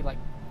everyone will be like,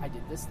 I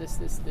did this,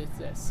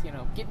 you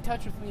know? Get in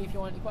touch with me if you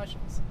want any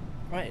questions.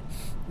 Right.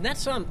 And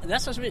that's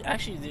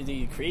actually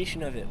the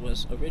creation of it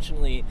was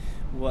originally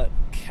what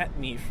kept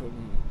me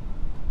from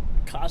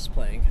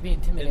cosplaying. The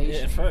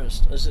intimidation. At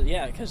first.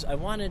 Yeah, because I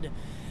wanted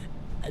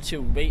to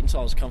wait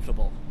until I was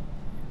comfortable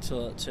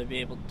to be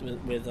able to,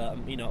 with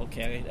you know,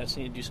 okay, I just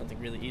need to do something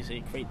really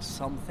easy, create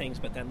some things,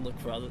 but then look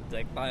for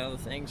buy other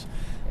things.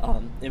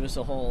 It was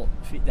that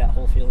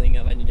whole feeling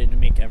of I needed to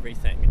make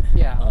everything.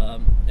 Yeah.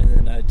 And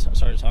then I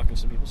started talking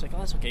to some people. It's like, oh,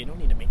 that's okay. You don't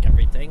need to make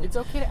everything. It's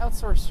okay to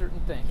outsource certain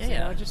things. Yeah. You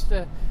know,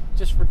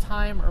 just for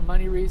time or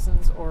money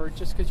reasons, or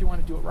just because you want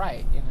to do it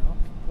right. You know.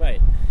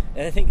 Right.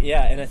 And I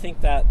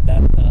think that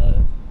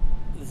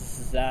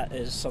that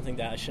is something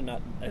that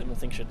I don't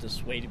think should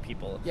dissuade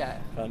people. Yeah.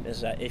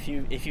 Is that if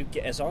you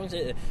get, as long as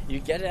you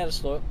get it at a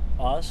store,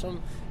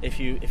 awesome. If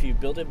you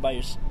build it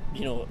by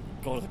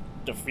go to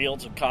the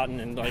fields of cotton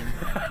and like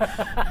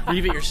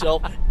weave it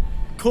yourself,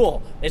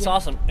 cool. It's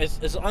awesome.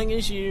 As long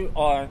as you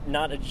are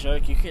not a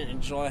jerk, you can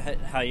enjoy it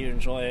how you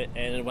enjoy it,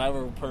 and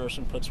whatever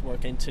person puts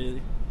work into,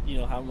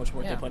 how much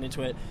work they put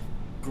into it.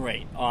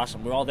 Great,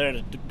 awesome. We're all there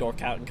to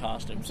dork out in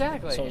costumes.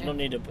 Exactly. So no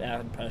need to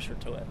add pressure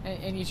to it.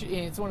 And you should,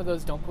 and it's one of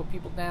those, don't put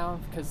people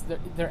down, because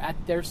they're at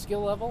their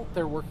skill level,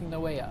 they're working their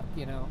way up,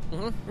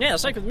 Mm-hmm. Yeah,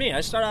 it's like with me. I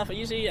start off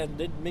easy and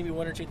did maybe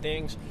one or two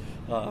things.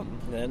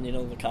 Then,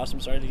 the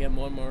costumes started to get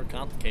more and more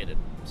complicated.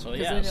 So,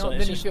 yeah.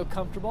 Then you feel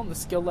comfortable, and the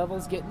skill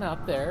level's getting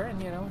up there,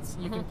 and,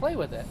 you can play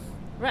with it.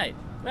 Right,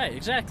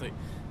 exactly.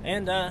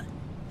 And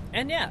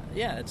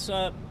yeah,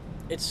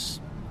 it's...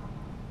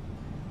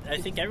 I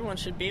think everyone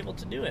should be able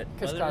to do it.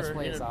 Because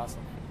cosplay is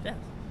awesome. Yeah,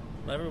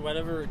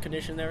 whatever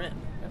condition they're in.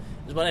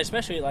 Yeah. What I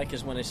especially like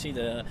is when I see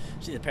the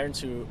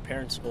parents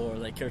or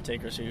like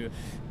caretakers who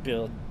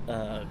build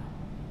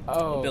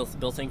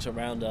things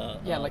around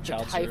like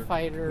the TIE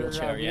fighter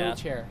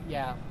wheelchair.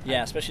 Yeah,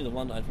 especially the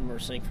one I remember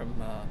seeing from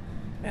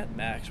Mad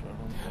Max.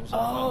 Those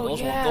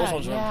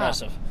ones were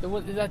impressive.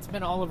 That's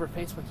been all over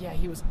Facebook. Yeah,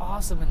 he was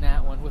awesome in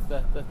that one with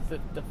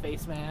the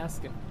face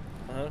mask and.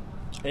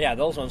 Yeah,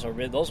 those ones were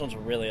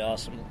really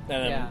awesome.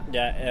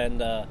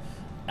 And,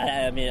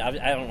 I mean, I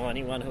don't know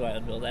anyone who I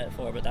would build that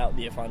for, but that would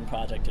be a fun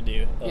project to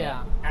do.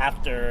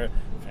 After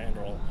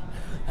Fandral.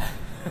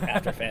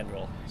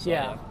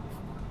 So,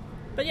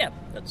 But yeah,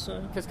 that's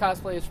because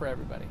cosplay is for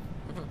everybody,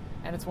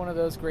 and it's one of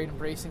those great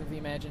embracing of the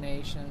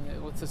imagination.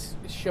 It lets us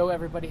show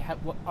everybody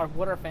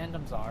what our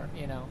fandoms are,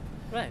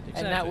 Right,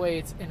 exactly. And that way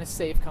it's in a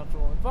safe,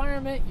 comfortable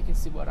environment. You can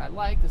see what I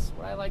like, this is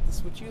what I like, this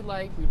is what you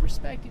like. We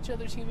respect each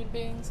other as human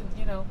beings, and,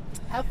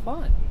 have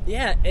fun.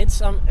 Yeah,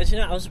 it's I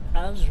was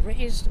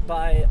raised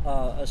by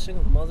a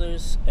single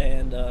mothers,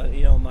 and,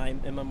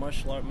 in my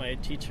martial art, my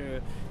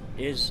teacher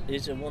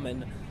is a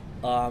woman.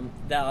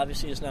 That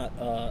obviously is not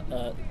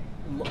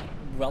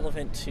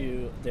relevant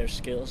to their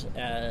skills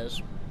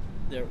as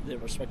their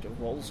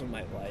respective roles in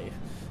my life.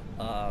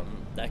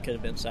 That could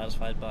have been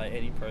satisfied by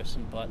any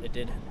person, but it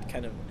did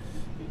kind of,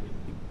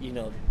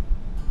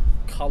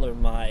 color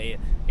my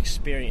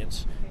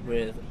experience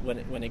with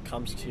when it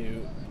comes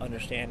to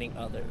understanding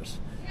others.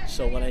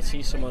 So when I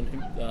see someone who,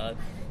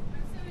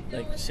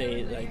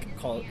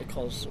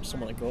 calls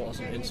someone a girl as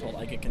an insult,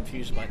 I get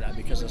confused by that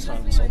because it's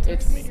not insulting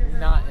to me. It's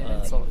not an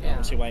insult. I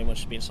don't see why anyone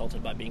should be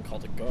insulted by being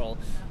called a girl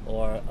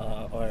or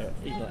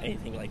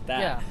anything like that.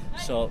 Yeah.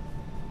 So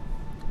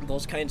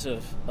those kinds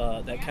of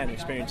that kind of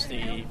experience,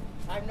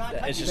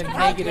 it's just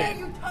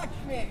negative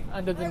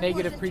under the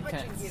negative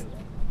pretense.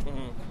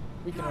 Mm-hmm.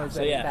 We can always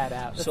edit that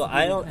out. So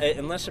I don't,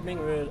 unless I'm being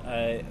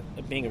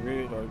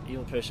rude or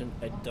evil person,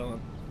 I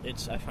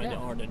find it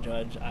hard to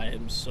judge. I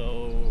am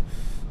so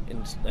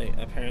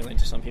apparently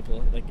to some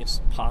people, like,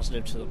 it's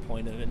positive to the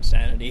point of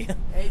insanity.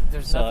 Hey,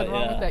 there's So, nothing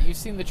wrong yeah. with that. You've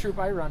seen the troop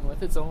I run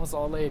with. It's almost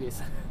all ladies.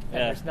 And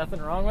Yeah. there's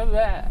nothing wrong with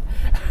that.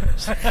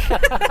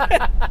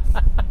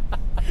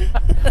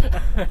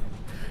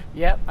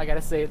 Yep, I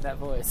gotta say it in that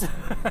voice.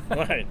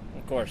 Right,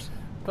 of course.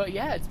 But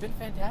yeah, it's been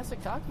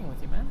fantastic talking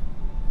with you, man.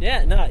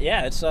 Yeah, no,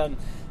 yeah, it's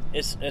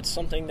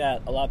something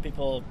that a lot of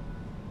people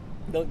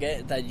don't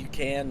get, that you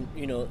can,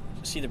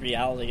 see the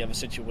reality of a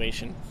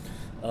situation,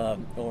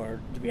 or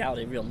the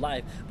reality of real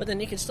life, but then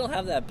you can still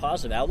have that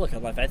positive outlook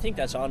on life. I think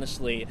that's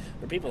honestly,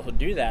 for people who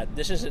do that,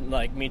 this isn't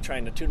like me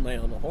trying to toot my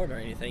own horn or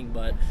anything,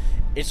 but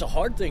it's a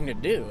hard thing to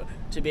do,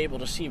 to be able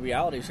to see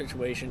reality of a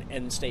situation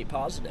and stay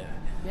positive.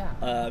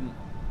 Yeah.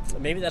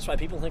 Maybe that's why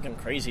people think I'm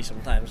crazy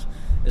sometimes,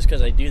 is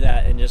because I do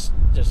that and just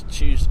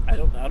choose. I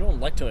don't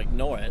like to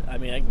ignore it. I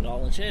mean, I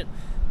acknowledge it,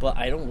 but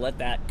I don't let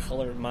that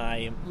color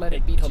my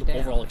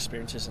overall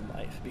experiences in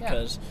life,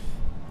 because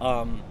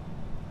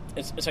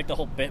it's like the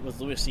whole bit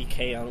with Louis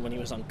C.K. on when he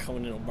was on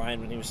Conan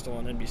O'Brien, when he was still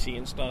on NBC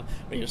and stuff,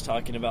 where he was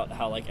talking about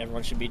how, like,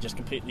 everyone should be just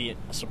completely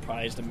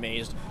surprised,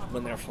 amazed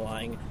when they're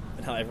flying,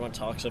 and how everyone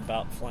talks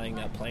about flying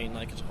a plane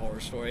like it's a horror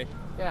story.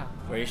 Yeah.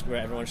 Where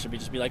everyone should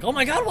just be like, oh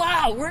my god,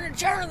 wow, we're in a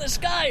chair in the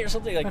sky, or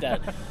something like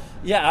that.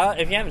 Yeah,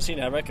 if you haven't seen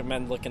it, I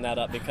recommend looking that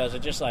up, because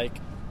it's just like,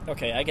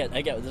 okay, I get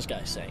what this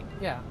guy's saying.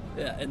 Yeah.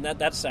 Yeah, and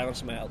that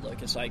sounds my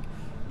outlook. It's like,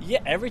 yeah,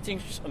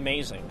 everything's just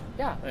amazing.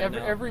 Yeah, right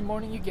every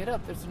morning you get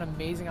up, there's an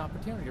amazing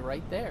opportunity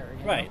right there.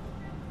 You know? Right.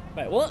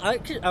 Well,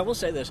 I will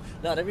say this.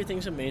 Not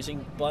everything's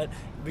amazing, but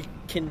we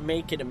can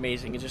make it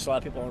amazing. It's just a lot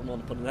of people aren't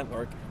willing to put in that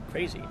work.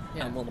 Crazy.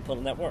 Yeah. I'm willing to put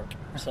in that work.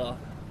 So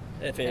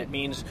if it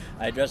means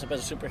I dress up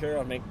as a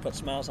superhero and put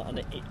smiles on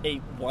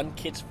one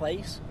kid's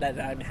face, that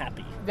I'm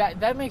happy.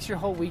 That makes your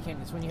whole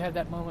weekend, is when you have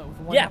that moment with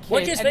one kid.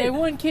 One kid's and face. then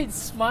one kid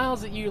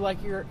smiles at you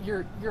like you're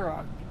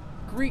a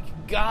Greek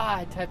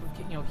god type of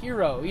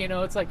hero.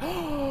 It's like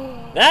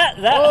that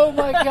oh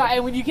my god!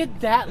 And when you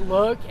get that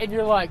look, and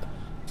you're like,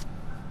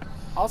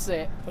 I'll say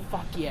it,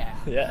 fuck yeah.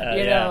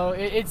 Yeah.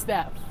 It's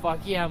that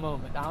fuck yeah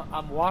moment.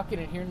 I'm walking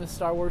and hearing the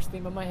Star Wars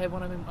theme in my head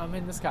when I'm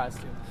in this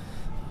costume.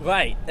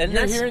 Right, and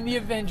you're hearing the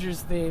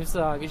Avengers theme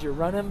song as you're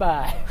running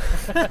by.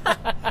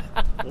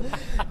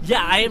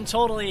 Yeah, I am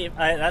totally.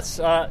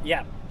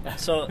 Yeah.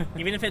 So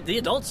even if the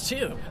adults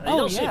too,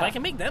 adults too, if I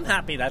can make them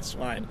happy, that's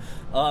fine.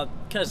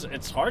 Because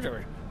it's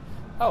harder.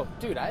 Oh,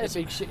 dude, I had a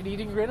big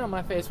shit-eating grin on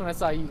my face when I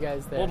saw you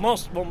guys there.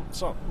 Most.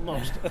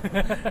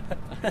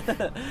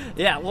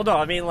 Yeah, well, no,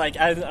 I mean, like,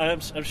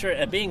 I'm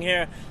sure being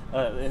here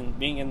and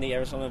being in the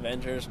Arizona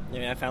Avengers,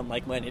 I found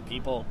like-minded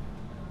people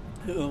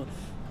who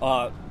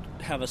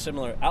have a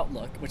similar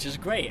outlook, which is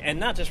great, and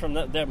not just from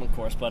them, of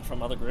course, but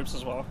from other groups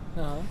as well.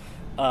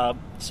 Uh-huh.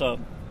 So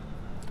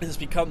it's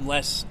become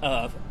less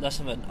of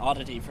an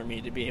oddity for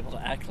me to be able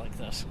to act like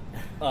this,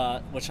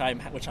 which I'm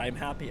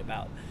happy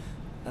about.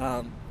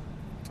 But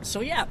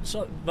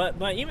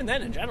even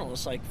then, in general,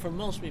 it's like, for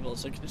most people,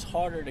 it's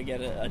harder to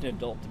get an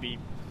adult to be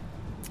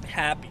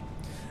happy.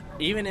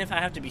 Even if I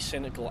have to be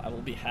cynical, I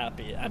will be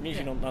happy. I'm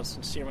usually not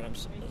sincere when I'm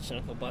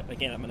cynical, but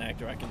again, I'm an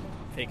actor, I can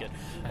fake it.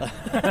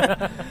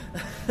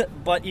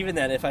 But even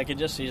then, if I could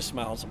just see a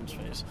smile on someone's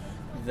face,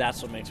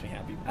 that's what makes me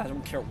happy. I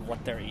don't care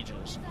what their age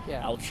is.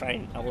 Yeah. I will try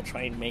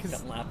and make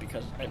them laugh,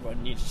 because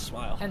everyone needs to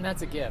smile. And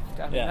that's a gift.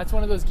 I mean, that's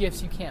one of those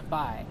gifts you can't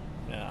buy.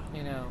 Yeah.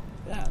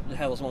 Yeah, it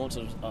has those moments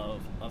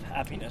of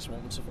happiness,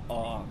 moments of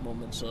awe,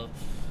 moments of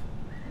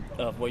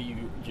where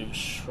you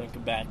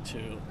shrink back to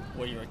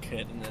where you're a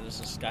kid, and then there's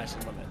the sky's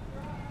the limit.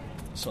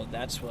 So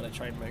that's what I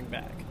try and bring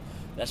back.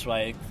 That's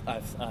why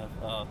I've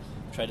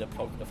tried to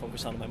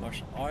focus on my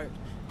martial art.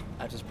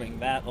 I just bring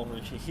that over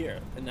to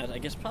here, and that, I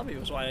guess, probably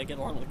was why I get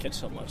along with kids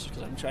so much,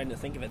 because I'm trying to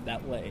think of it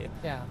that way.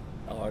 Yeah.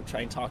 Or try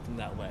and talk to them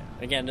that way.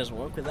 Again, it doesn't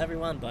work with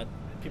everyone, but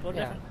people are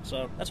different,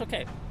 so that's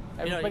okay.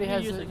 Everybody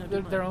has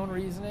their own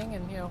reasoning,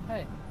 and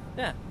hey.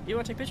 Yeah, you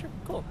want to take a picture?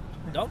 Cool.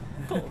 No?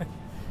 Cool.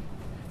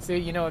 So,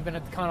 I've been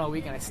at the con all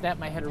week, and I snapped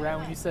my head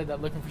around when you said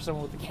that, looking for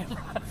someone with a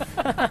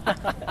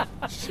camera.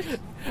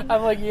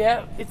 I'm like,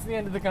 yeah, it's the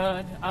end of the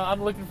con.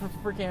 I'm looking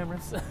for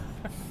cameras.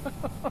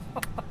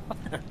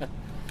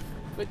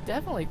 But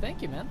definitely,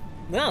 thank you, man.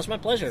 No, it's my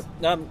pleasure.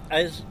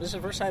 This is the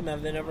first time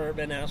I've ever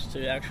been asked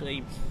to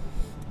actually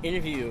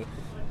interview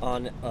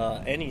on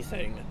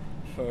anything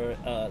for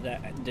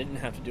that didn't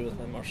have to do with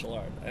my martial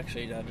art.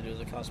 Actually, it had to do with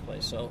the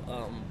cosplay. So,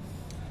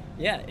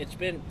 yeah, it's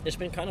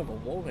been kind of a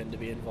whirlwind to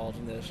be involved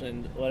in this,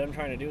 and what I'm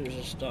trying to do is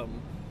just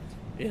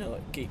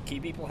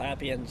keep people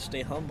happy and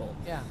stay humble.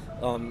 Yeah.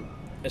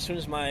 As soon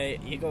as my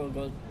ego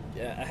goes,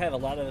 I have a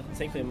lot of,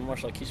 thankfully, my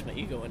martial art keeps my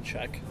ego in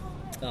check.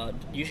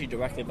 Usually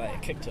directly by a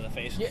kick to the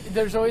face. Yeah,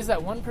 there's always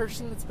that one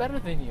person that's better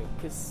than you,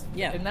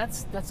 and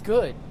that's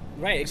good.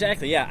 Right,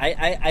 exactly. Yeah,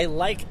 I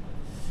like.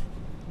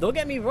 Don't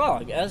get me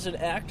wrong. As an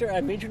actor, I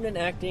majored in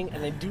acting,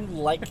 and I do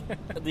like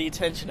the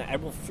attention. I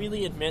will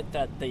freely admit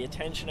that the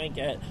attention I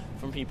get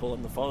from people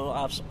in the photo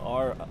ops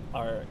are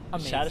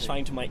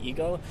satisfying to my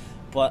ego,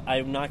 but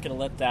I'm not going to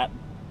let that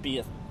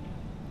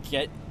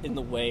get in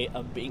the way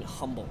of being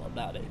humble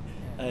about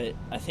it.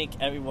 I think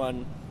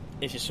everyone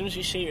if as soon as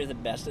you say you're the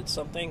best at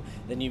something,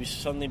 then you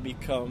suddenly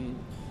become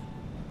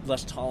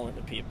less tolerant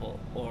to people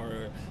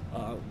or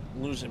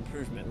lose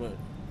improvement.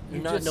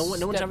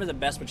 No one's ever the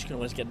best, but you can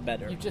always get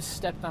better. You just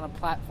stepped on a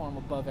platform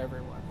above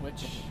everyone,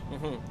 which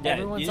Yeah,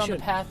 everyone's on the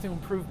path to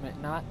improvement.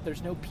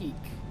 There's no peak.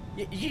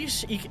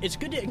 It's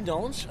good to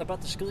acknowledge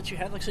about the skill that you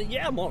have. Like, say,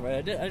 yeah, I'm all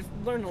right. I've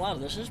learned a lot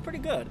of this. It's pretty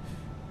good.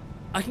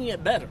 I can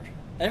get better.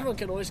 Everyone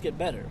can always get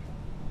better.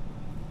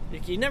 You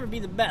can never be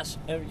the best.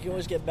 You can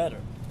always get better.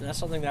 And that's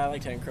something that I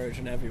like to encourage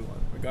in everyone,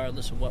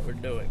 regardless of what we're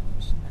doing.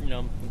 You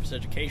know, if it's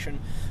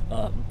education,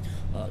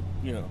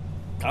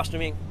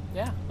 costuming,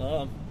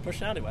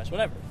 personality-wise,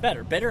 whatever.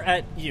 Better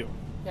at you.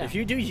 Yeah. If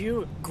you do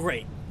you,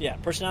 great. Yeah,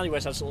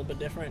 personality-wise, that's a little bit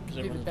different.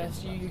 Be the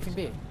best you can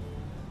be.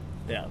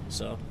 Yeah,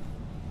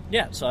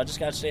 so I just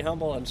got to stay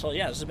humble, and so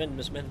this has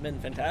been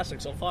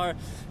fantastic so far.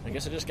 I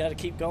guess I just got to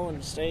keep going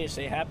and stay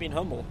happy and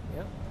humble.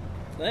 Yep.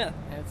 So, yeah.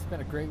 And it's been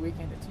a great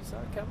weekend at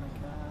Tucson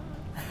Comic-Con.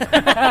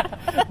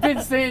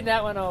 Been saying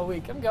that one all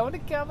week. I'm going to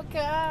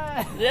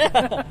Comic-Con.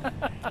 Yeah.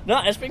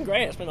 No, it's been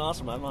great. It's been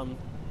awesome. I'm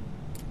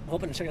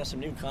hoping to check out some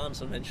new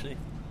cons eventually.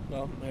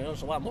 Well,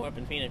 there's a lot more up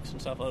in Phoenix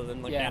and stuff other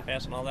than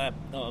NAPAS and all that.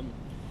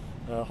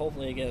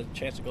 Hopefully I get a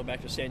chance to go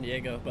back to San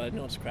Diego, but I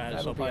know it's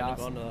crowded, so I'll probably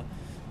go to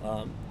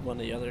one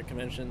of the other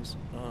conventions,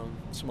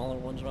 smaller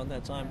ones around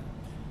that time.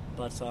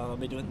 But I'll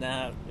be doing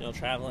that,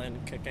 traveling,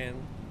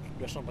 kicking,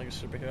 dressing up like a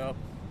superhero.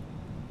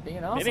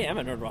 Being awesome. Maybe I'm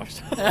a nerd rock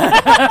star.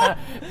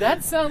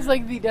 That sounds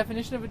like the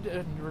definition of a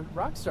nerd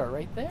rock star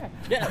right there.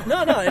 Yeah,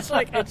 no, it's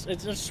like it's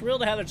a thrill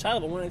to have a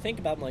child, but when I think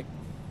about it, I'm like,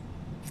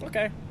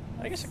 okay,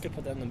 I guess I could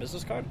put that in the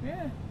business card.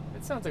 Yeah,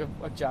 it sounds like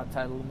a job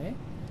title to me.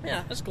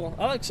 Yeah, that's cool.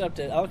 I'll accept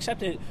it. I'll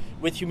accept it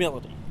with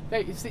humility.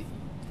 Hey, you see,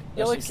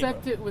 you'll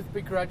accept it with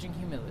begrudging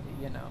humility,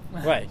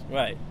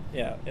 Right.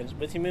 Yeah, and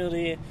with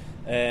humility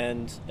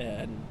and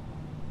honor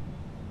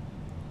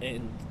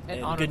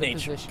good the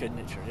nature. Position. Good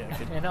nature, yeah.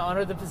 And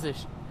honor the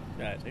position.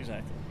 Right,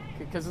 exactly.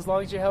 Because as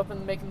long as you're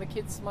helping making the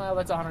kids smile,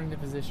 that's honoring the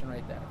position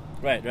right there.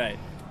 Right.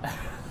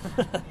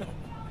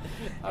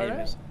 All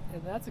right,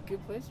 and that's a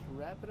good place to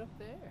wrap it up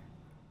there.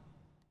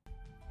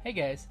 Hey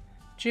guys,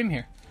 Jim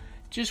here.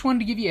 Just wanted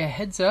to give you a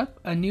heads up.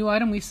 A new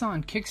item we saw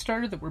on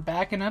Kickstarter that we're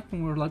backing up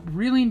and we're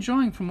really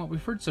enjoying from what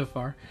we've heard so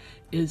far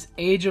is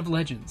Age of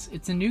Legends.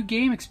 It's a new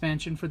game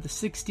expansion for the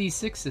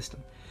 6D6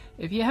 system.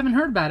 If you haven't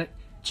heard about it,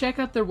 check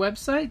out their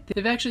website.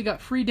 They've actually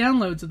got free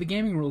downloads of the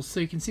gaming rules so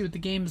you can see what the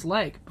game's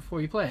like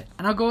before you play it.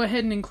 And I'll go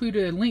ahead and include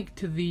a link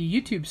to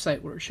the YouTube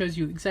site where it shows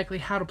you exactly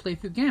how to play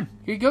through the game.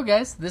 Here you go,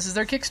 guys. This is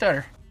their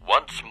Kickstarter.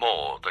 Once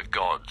more, the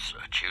gods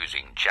are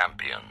choosing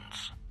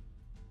champions.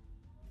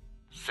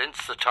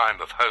 Since the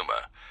time of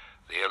Homer,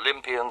 the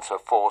Olympians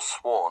have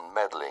forsworn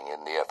meddling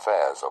in the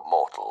affairs of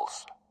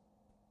mortals.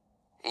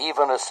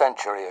 Even a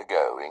century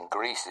ago, in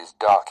Greece's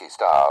darkest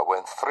hour,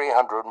 when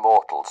 300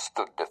 mortals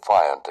stood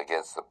defiant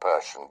against the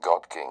Persian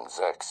god-king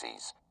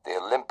Xerxes, the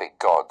Olympic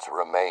gods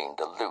remained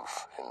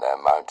aloof in their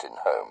mountain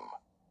home.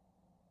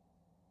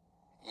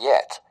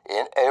 Yet,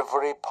 in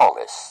every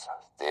polis,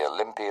 the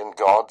Olympian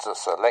gods are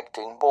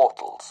selecting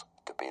mortals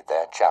to be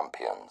their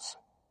champions.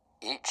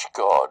 Each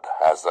god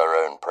has their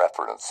own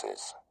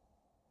preferences.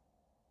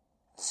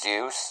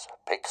 Zeus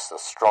picks the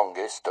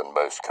strongest and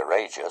most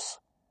courageous.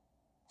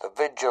 The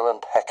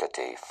vigilant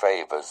Hecate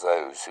favors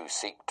those who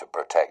seek to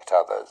protect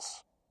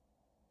others,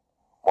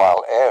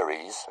 while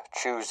Ares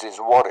chooses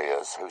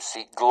warriors who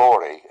seek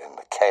glory in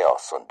the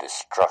chaos and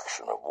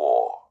destruction of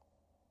war.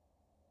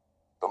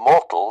 The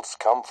mortals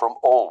come from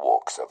all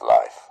walks of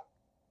life.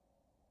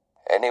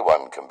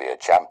 Anyone can be a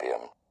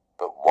champion,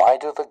 but why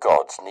do the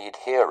gods need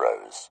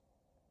heroes?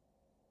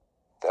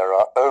 There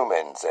are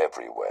omens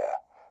everywhere,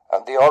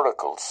 and the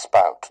oracles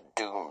spout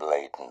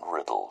doom-laden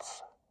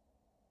riddles.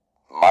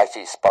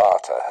 Mighty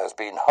Sparta has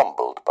been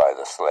humbled by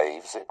the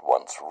slaves it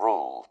once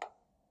ruled.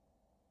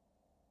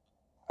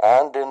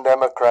 And in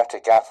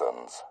democratic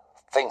Athens,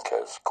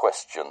 thinkers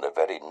question the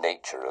very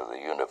nature of the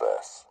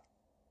universe.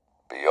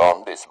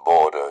 Beyond its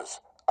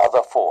borders,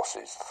 other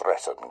forces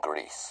threaten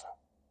Greece.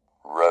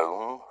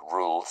 Rome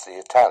rules the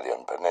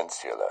Italian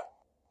peninsula.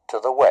 To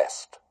the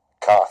west,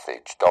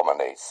 Carthage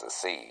dominates the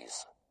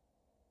seas.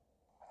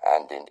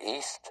 And in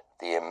east,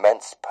 the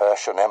immense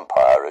Persian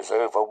Empire is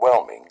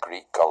overwhelming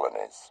Greek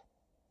colonies.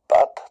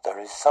 But there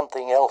is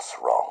something else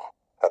wrong,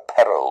 a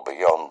peril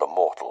beyond the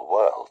mortal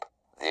world.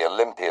 The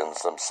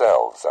Olympians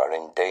themselves are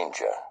in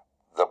danger.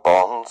 The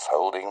bonds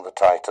holding the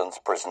Titans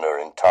prisoner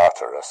in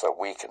Tartarus are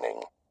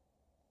weakening.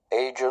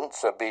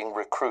 Agents are being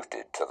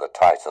recruited to the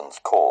Titans'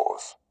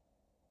 cause.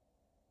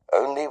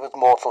 Only with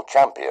mortal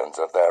champions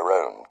of their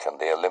own can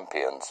the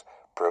Olympians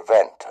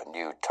prevent a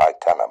new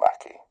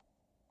Titanomachy.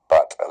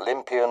 But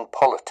Olympian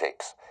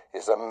politics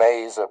is a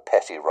maze of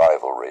petty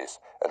rivalries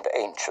and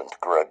ancient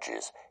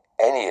grudges,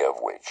 any of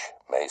which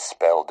may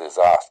spell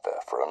disaster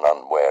for an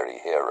unwary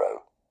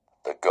hero.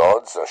 The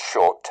gods are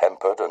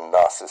short-tempered and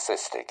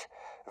narcissistic,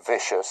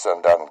 vicious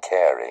and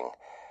uncaring,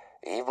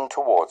 even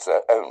towards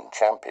their own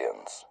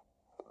champions.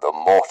 The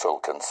mortal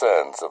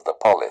concerns of the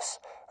polis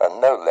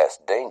are no less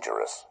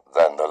dangerous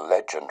than the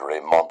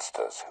legendary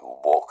monsters who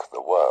walk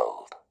the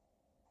world.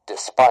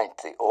 Despite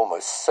the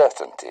almost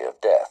certainty of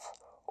death,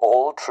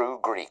 all true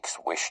Greeks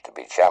wish to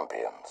be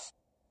champions,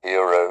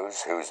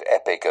 heroes whose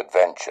epic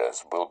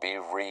adventures will be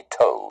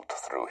retold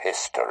through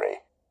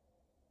history.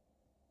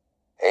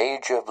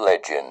 Age of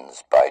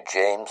Legends by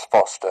James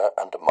Foster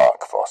and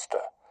Mark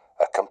Foster,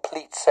 a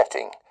complete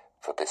setting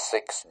for the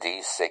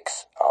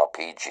 6d6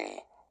 RPG.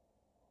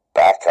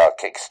 Back our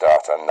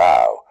Kickstarter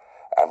now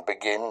and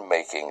begin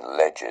making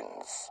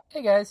legends.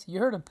 Hey guys, you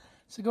heard him.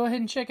 So go ahead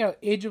and check out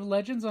Age of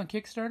Legends on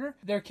Kickstarter.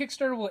 Their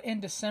Kickstarter will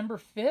end December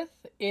 5th.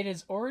 It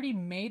has already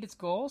made its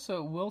goal, so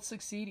it will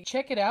succeed.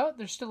 Check it out.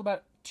 There's still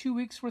about 2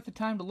 weeks worth of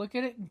time to look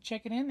at it and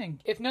check it in. And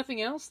if nothing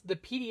else, the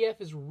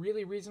PDF is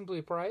really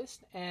reasonably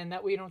priced, and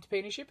that way you don't have to pay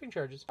any shipping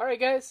charges. All right,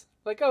 guys.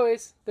 Like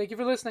always, thank you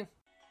for listening.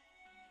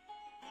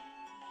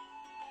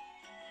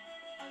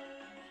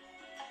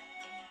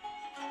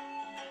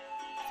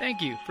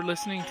 Thank you for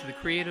listening to the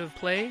Creative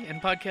Play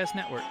and Podcast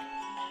Network.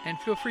 And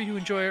feel free to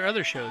enjoy our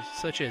other shows,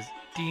 such as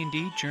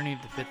D&D Journey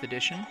of the 5th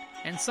Edition,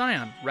 and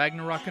Scion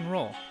Ragnarok and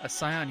Roll, a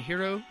Scion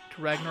hero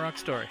to Ragnarok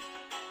story.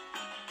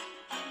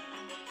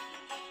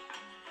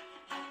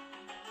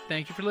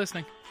 Thank you for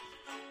listening.